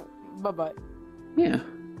 Bye bye. Yeah,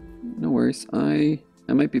 no worries. I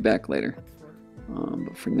might be back later.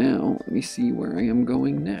 But for now, let me see where I am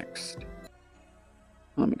going next.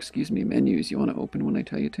 Excuse me, menus. You want to open when I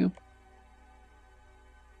tell you to?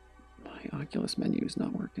 My Oculus menu is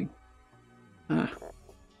not working. I'm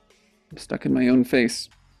stuck in my own face.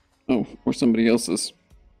 Oh, or somebody else's.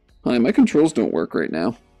 Hi, my controls don't work right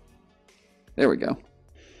now. There we go.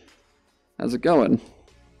 How's it going?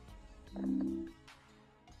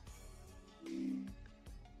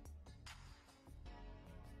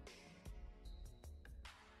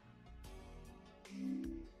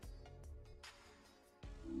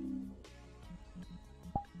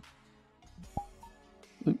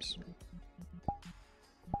 Oops.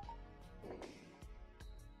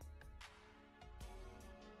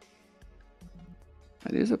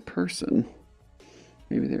 That is a person.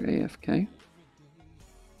 Maybe they're AFK.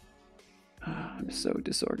 I'm so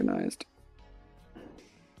disorganized.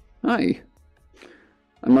 Hi.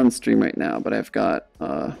 I'm on stream right now, but I've got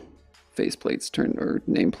faceplates turned, or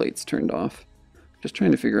nameplates turned off. Just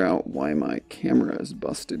trying to figure out why my camera is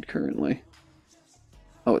busted currently.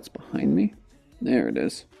 Oh, it's behind me? There it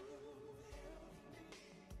is.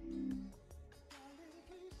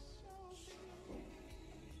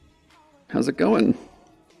 How's it going?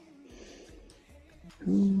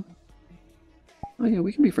 Oh yeah,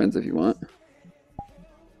 we can be friends if you want.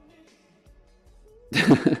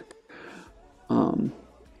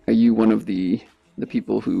 Are you one of the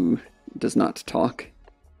people who does not talk,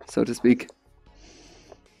 so to speak?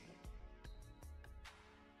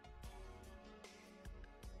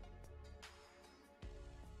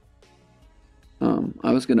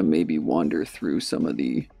 I was gonna maybe wander through some of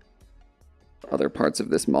the other parts of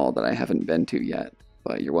this mall that I haven't been to yet,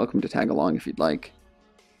 but you're welcome to tag along if you'd like.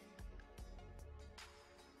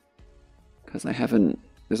 Because I haven't,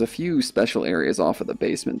 there's a few special areas off of the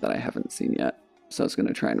basement that I haven't seen yet, so I was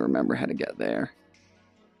gonna try and remember how to get there.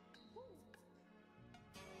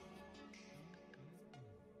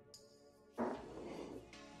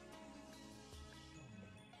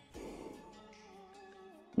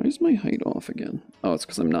 Why is my height off again? Oh, it's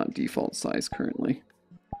because I'm not default size currently.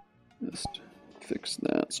 Just fix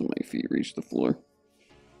that so my feet reach the floor.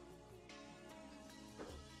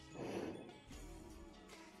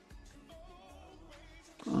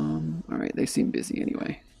 Alright, they seem busy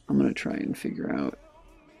anyway. I'm gonna try and figure out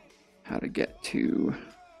how to get to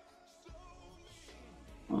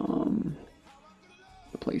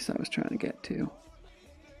the place I was trying to get to.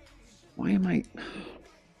 Why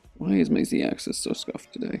is my Z-axis so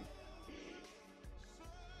scuffed today?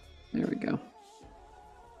 There we go.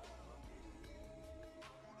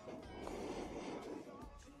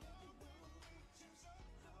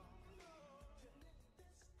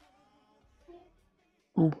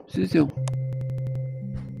 Oh, Suzu.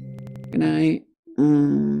 Good night.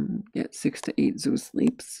 Get 6 to 8 zoo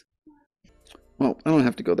sleeps. Well, I don't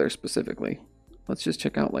have to go there specifically. Let's just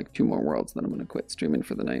check out like 2 more worlds, then I'm gonna quit streaming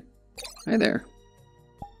for the night. Hi there.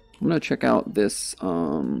 I'm gonna check out this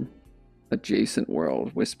adjacent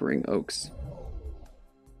world, Whispering Oaks.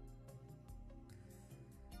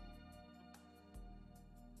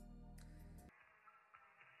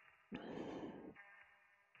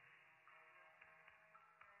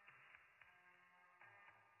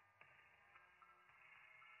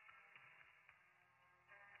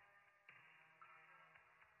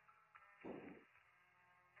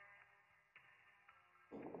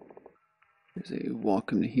 There's a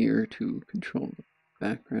welcome here to control the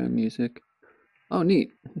background music. Oh,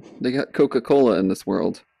 neat. They got Coca-Cola in this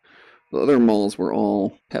world. The other malls were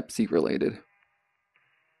all Pepsi related.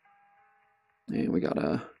 And we got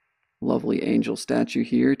a lovely angel statue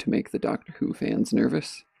here to make the Doctor Who fans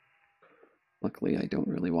nervous. Luckily, I don't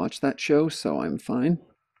really watch that show, so I'm fine.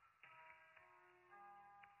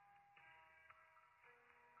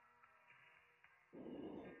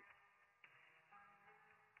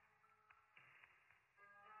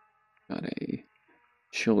 Got a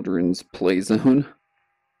children's play zone.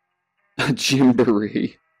 A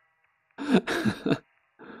gymboree.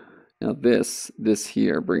 Now this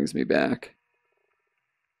here brings me back.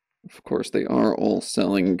 Of course, they are all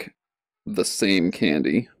selling the same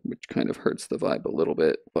candy, which kind of hurts the vibe a little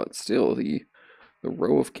bit, but still the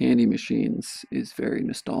row of candy machines is very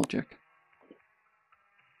nostalgic.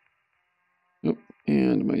 Oh,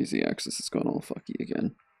 and my Z-axis has gone all fucky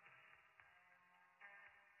again.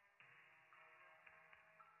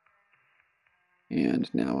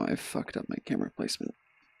 And now I've fucked up my camera placement.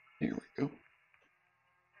 There we go.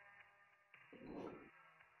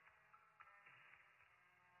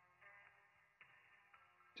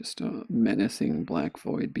 Just a menacing black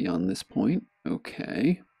void beyond this point.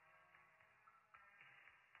 Okay.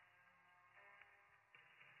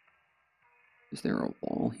 Is there a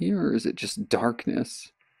wall here, or is it just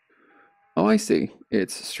darkness? Oh, I see.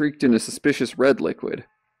 It's streaked in a suspicious red liquid.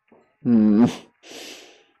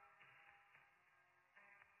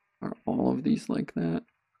 Are all of these like that?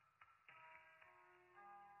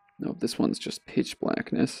 No, this one's just pitch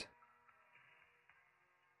blackness.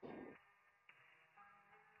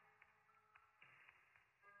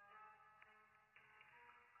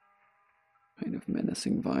 Kind of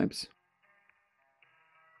menacing vibes.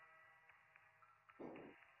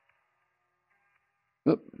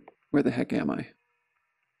 Oh, where the heck am I?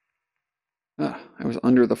 Ah, I was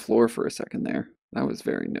under the floor for a second there. That was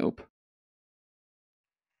very nope.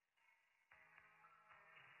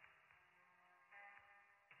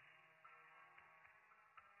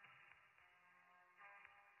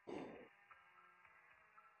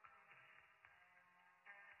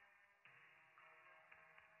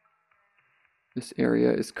 This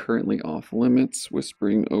area is currently off limits.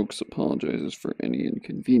 Whispering Oaks apologizes for any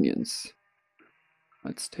inconvenience.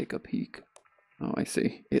 Let's take a peek. Oh, I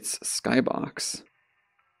see. It's Skybox.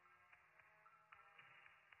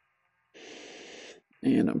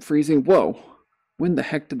 And I'm freezing. Whoa! When the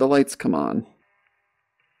heck did the lights come on?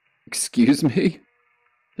 Excuse me?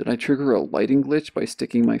 Did I trigger a lighting glitch by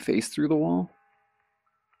sticking my face through the wall?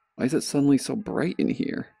 Why is it suddenly so bright in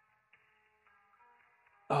here?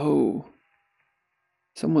 Oh.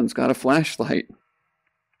 Someone's got a flashlight.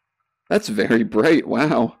 That's very bright,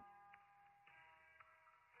 wow.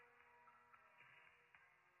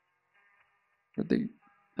 Where'd they...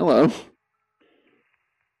 Hello. You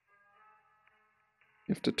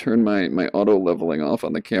have to turn my auto leveling off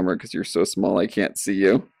on the camera because you're so small I can't see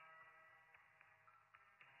you.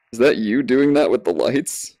 Is that you doing that with the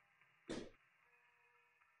lights?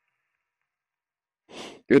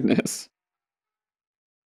 Goodness.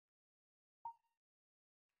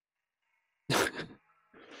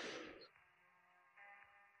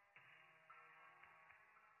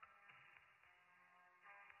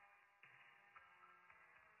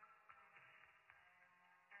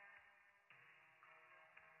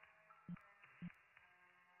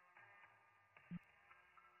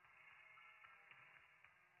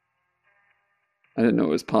 I didn't know it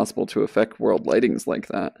was possible to affect world lightings like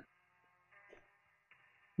that.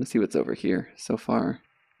 Let's see what's over here. So far,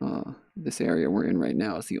 this area we're in right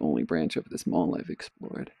now is the only branch of this mall I've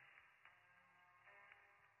explored.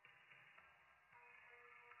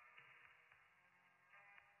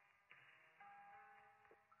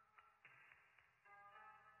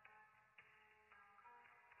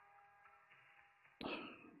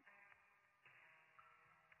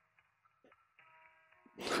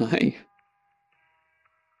 Hi.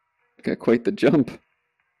 Got quite the jump.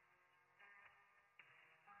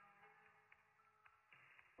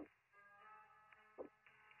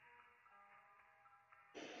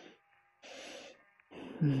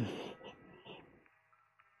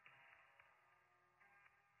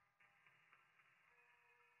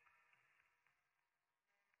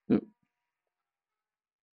 Oh.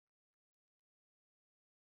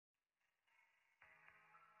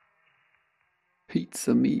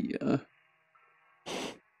 Pizza Mia.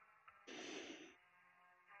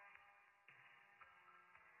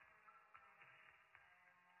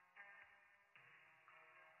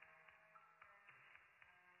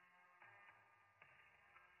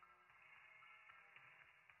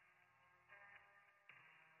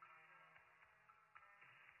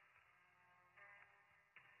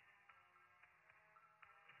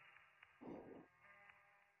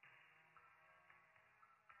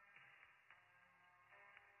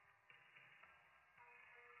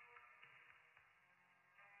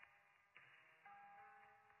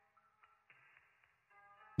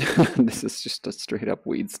 This is just a straight up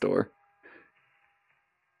weed store.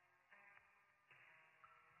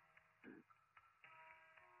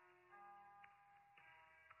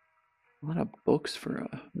 A lot of books for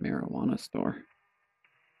a marijuana store.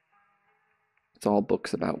 It's all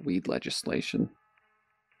books about weed legislation.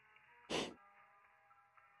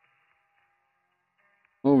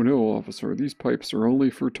 Oh no, officer, these pipes are only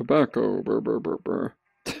for tobacco. Brr, brr, brr, brr.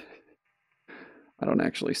 I don't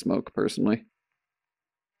actually smoke, personally.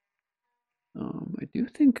 I do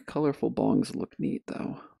think colorful bongs look neat,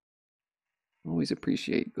 though. Always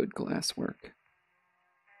appreciate good glasswork.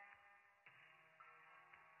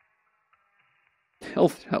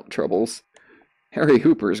 Health troubles. Harry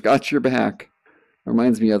Hooper's got your back.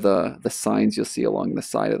 Reminds me of the signs you'll see along the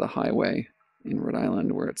side of the highway in Rhode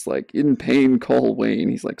Island where it's like, in pain, call Wayne.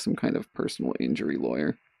 He's like some kind of personal injury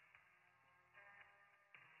lawyer.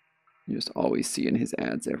 You just always see in his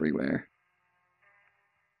ads everywhere.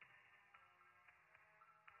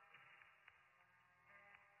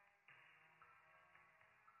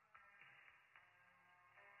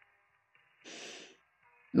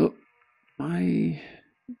 Oh, my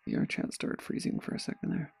VRChat started freezing for a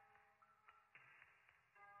second there.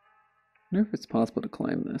 I wonder if it's possible to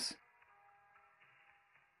climb this.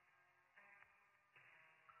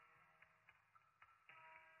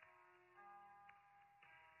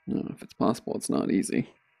 No, if it's possible, it's not easy.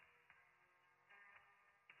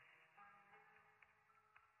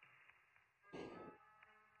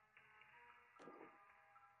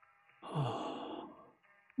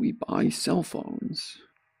 We buy cell phones.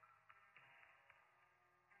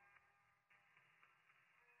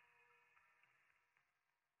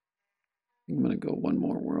 I'm gonna go one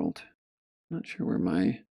more world. Not sure where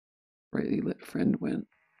my brightly lit friend went.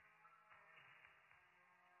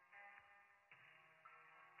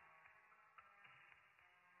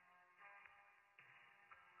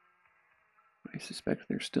 I suspect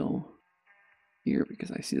they're still here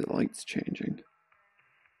because I see the lights changing.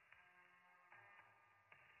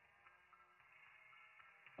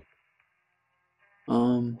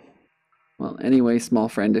 Well, anyway, small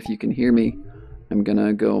friend, if you can hear me, I'm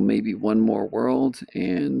gonna go maybe one more world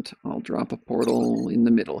and I'll drop a portal in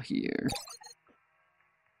the middle here.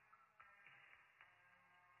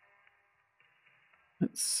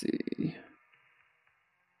 Let's see.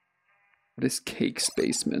 What is Cake's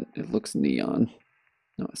basement? It looks neon.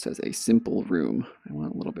 No, it says a simple room. I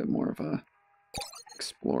want a little bit more of a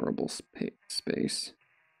explorable space.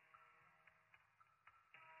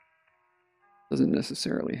 Doesn't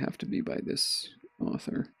necessarily have to be by this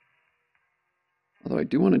author. Although I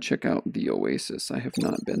do want to check out the Oasis. I have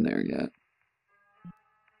not been there yet.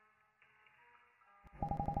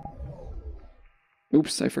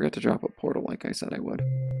 Oops, I forgot to drop a portal like I said I would.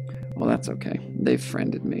 Well, that's okay. They've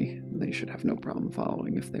friended me. They should have no problem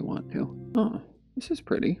following if they want to. Oh, this is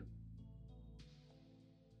pretty.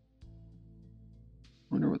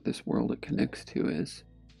 Wonder what this world it connects to is.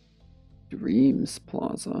 Dreams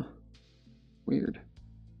Plaza. Weird.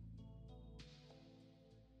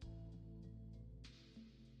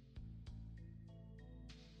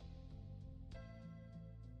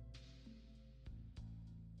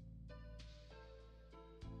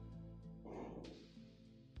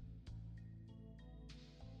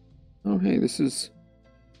 Oh, hey, this is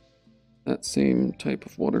that same type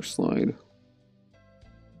of water slide.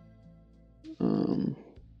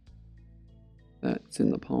 That's in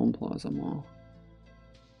the Palm Plaza Mall.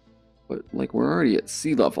 But, like, we're already at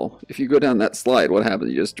sea level. If you go down that slide, what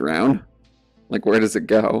happens? You just drown? Like, where does it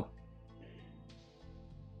go?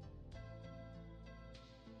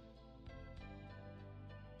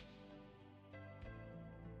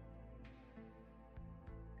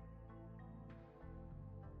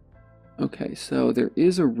 Okay, so there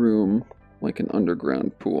is a room, like an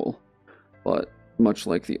underground pool, but much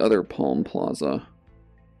like the other Palm Plaza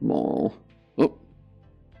Mall. Oh,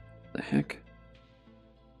 the heck?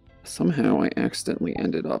 Somehow I accidentally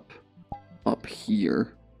ended up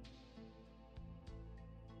here.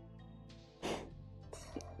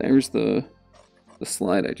 There's the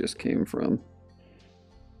slide I just came from.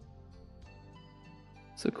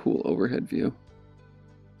 It's a cool overhead view.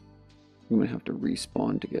 I'm gonna have to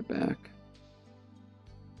respawn to get back.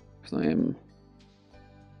 Because I am...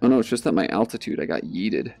 Oh no, it's just at my altitude I got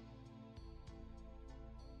yeeted.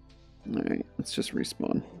 Alright, let's just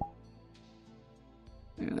respawn.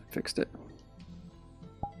 Yeah, that fixed it.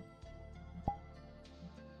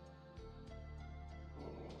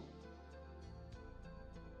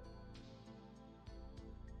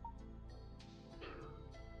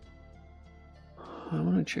 I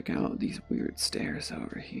want to check out these weird stairs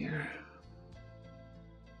over here.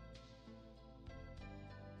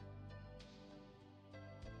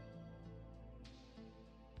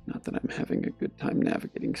 Not that I'm having a good time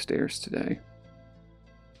navigating stairs today.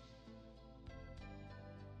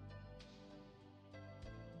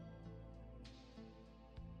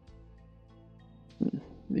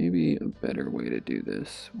 Maybe a better way to do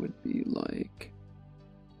this would be like...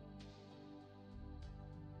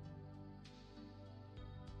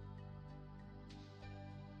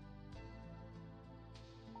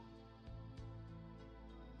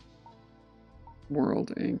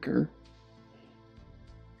 World anchor.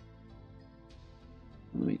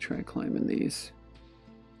 Let me try climbing these.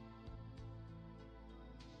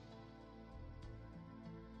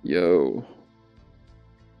 Yo.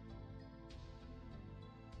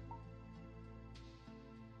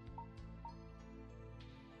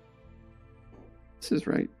 This is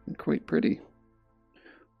right, quite pretty.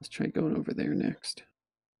 Let's try going over there next.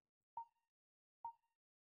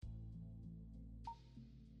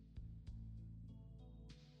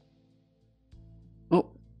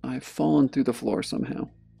 Oh, I've fallen through the floor somehow.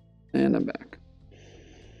 And I'm back.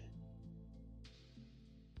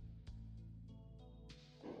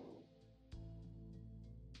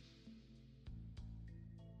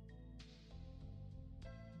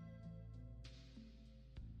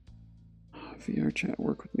 VRChat,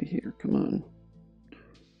 work with me here. Come on.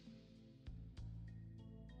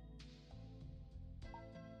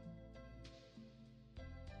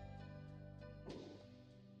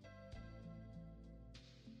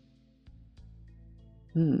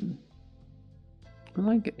 I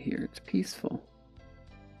like it here. It's peaceful.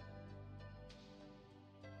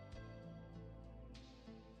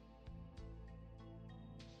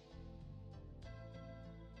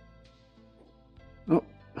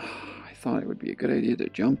 thought it would be a good idea to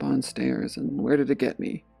jump on stairs, and where did it get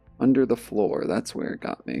me? Under the floor. That's where it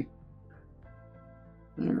got me.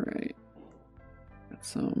 Alright. Got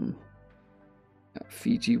some got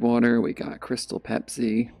Fiji water. We got Crystal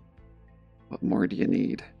Pepsi. What more do you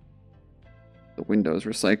need? The Windows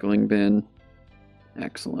recycling bin.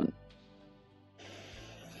 Excellent.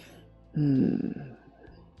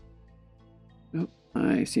 Oh,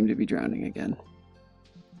 I seem to be drowning again.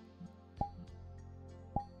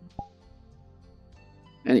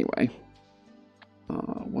 Anyway,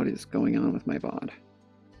 what is going on with my VOD?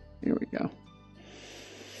 Here we go.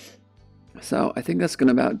 So I think that's going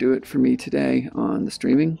to about do it for me today on the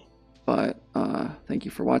streaming. But thank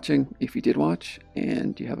you for watching, if you did watch,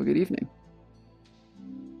 and you have a good evening.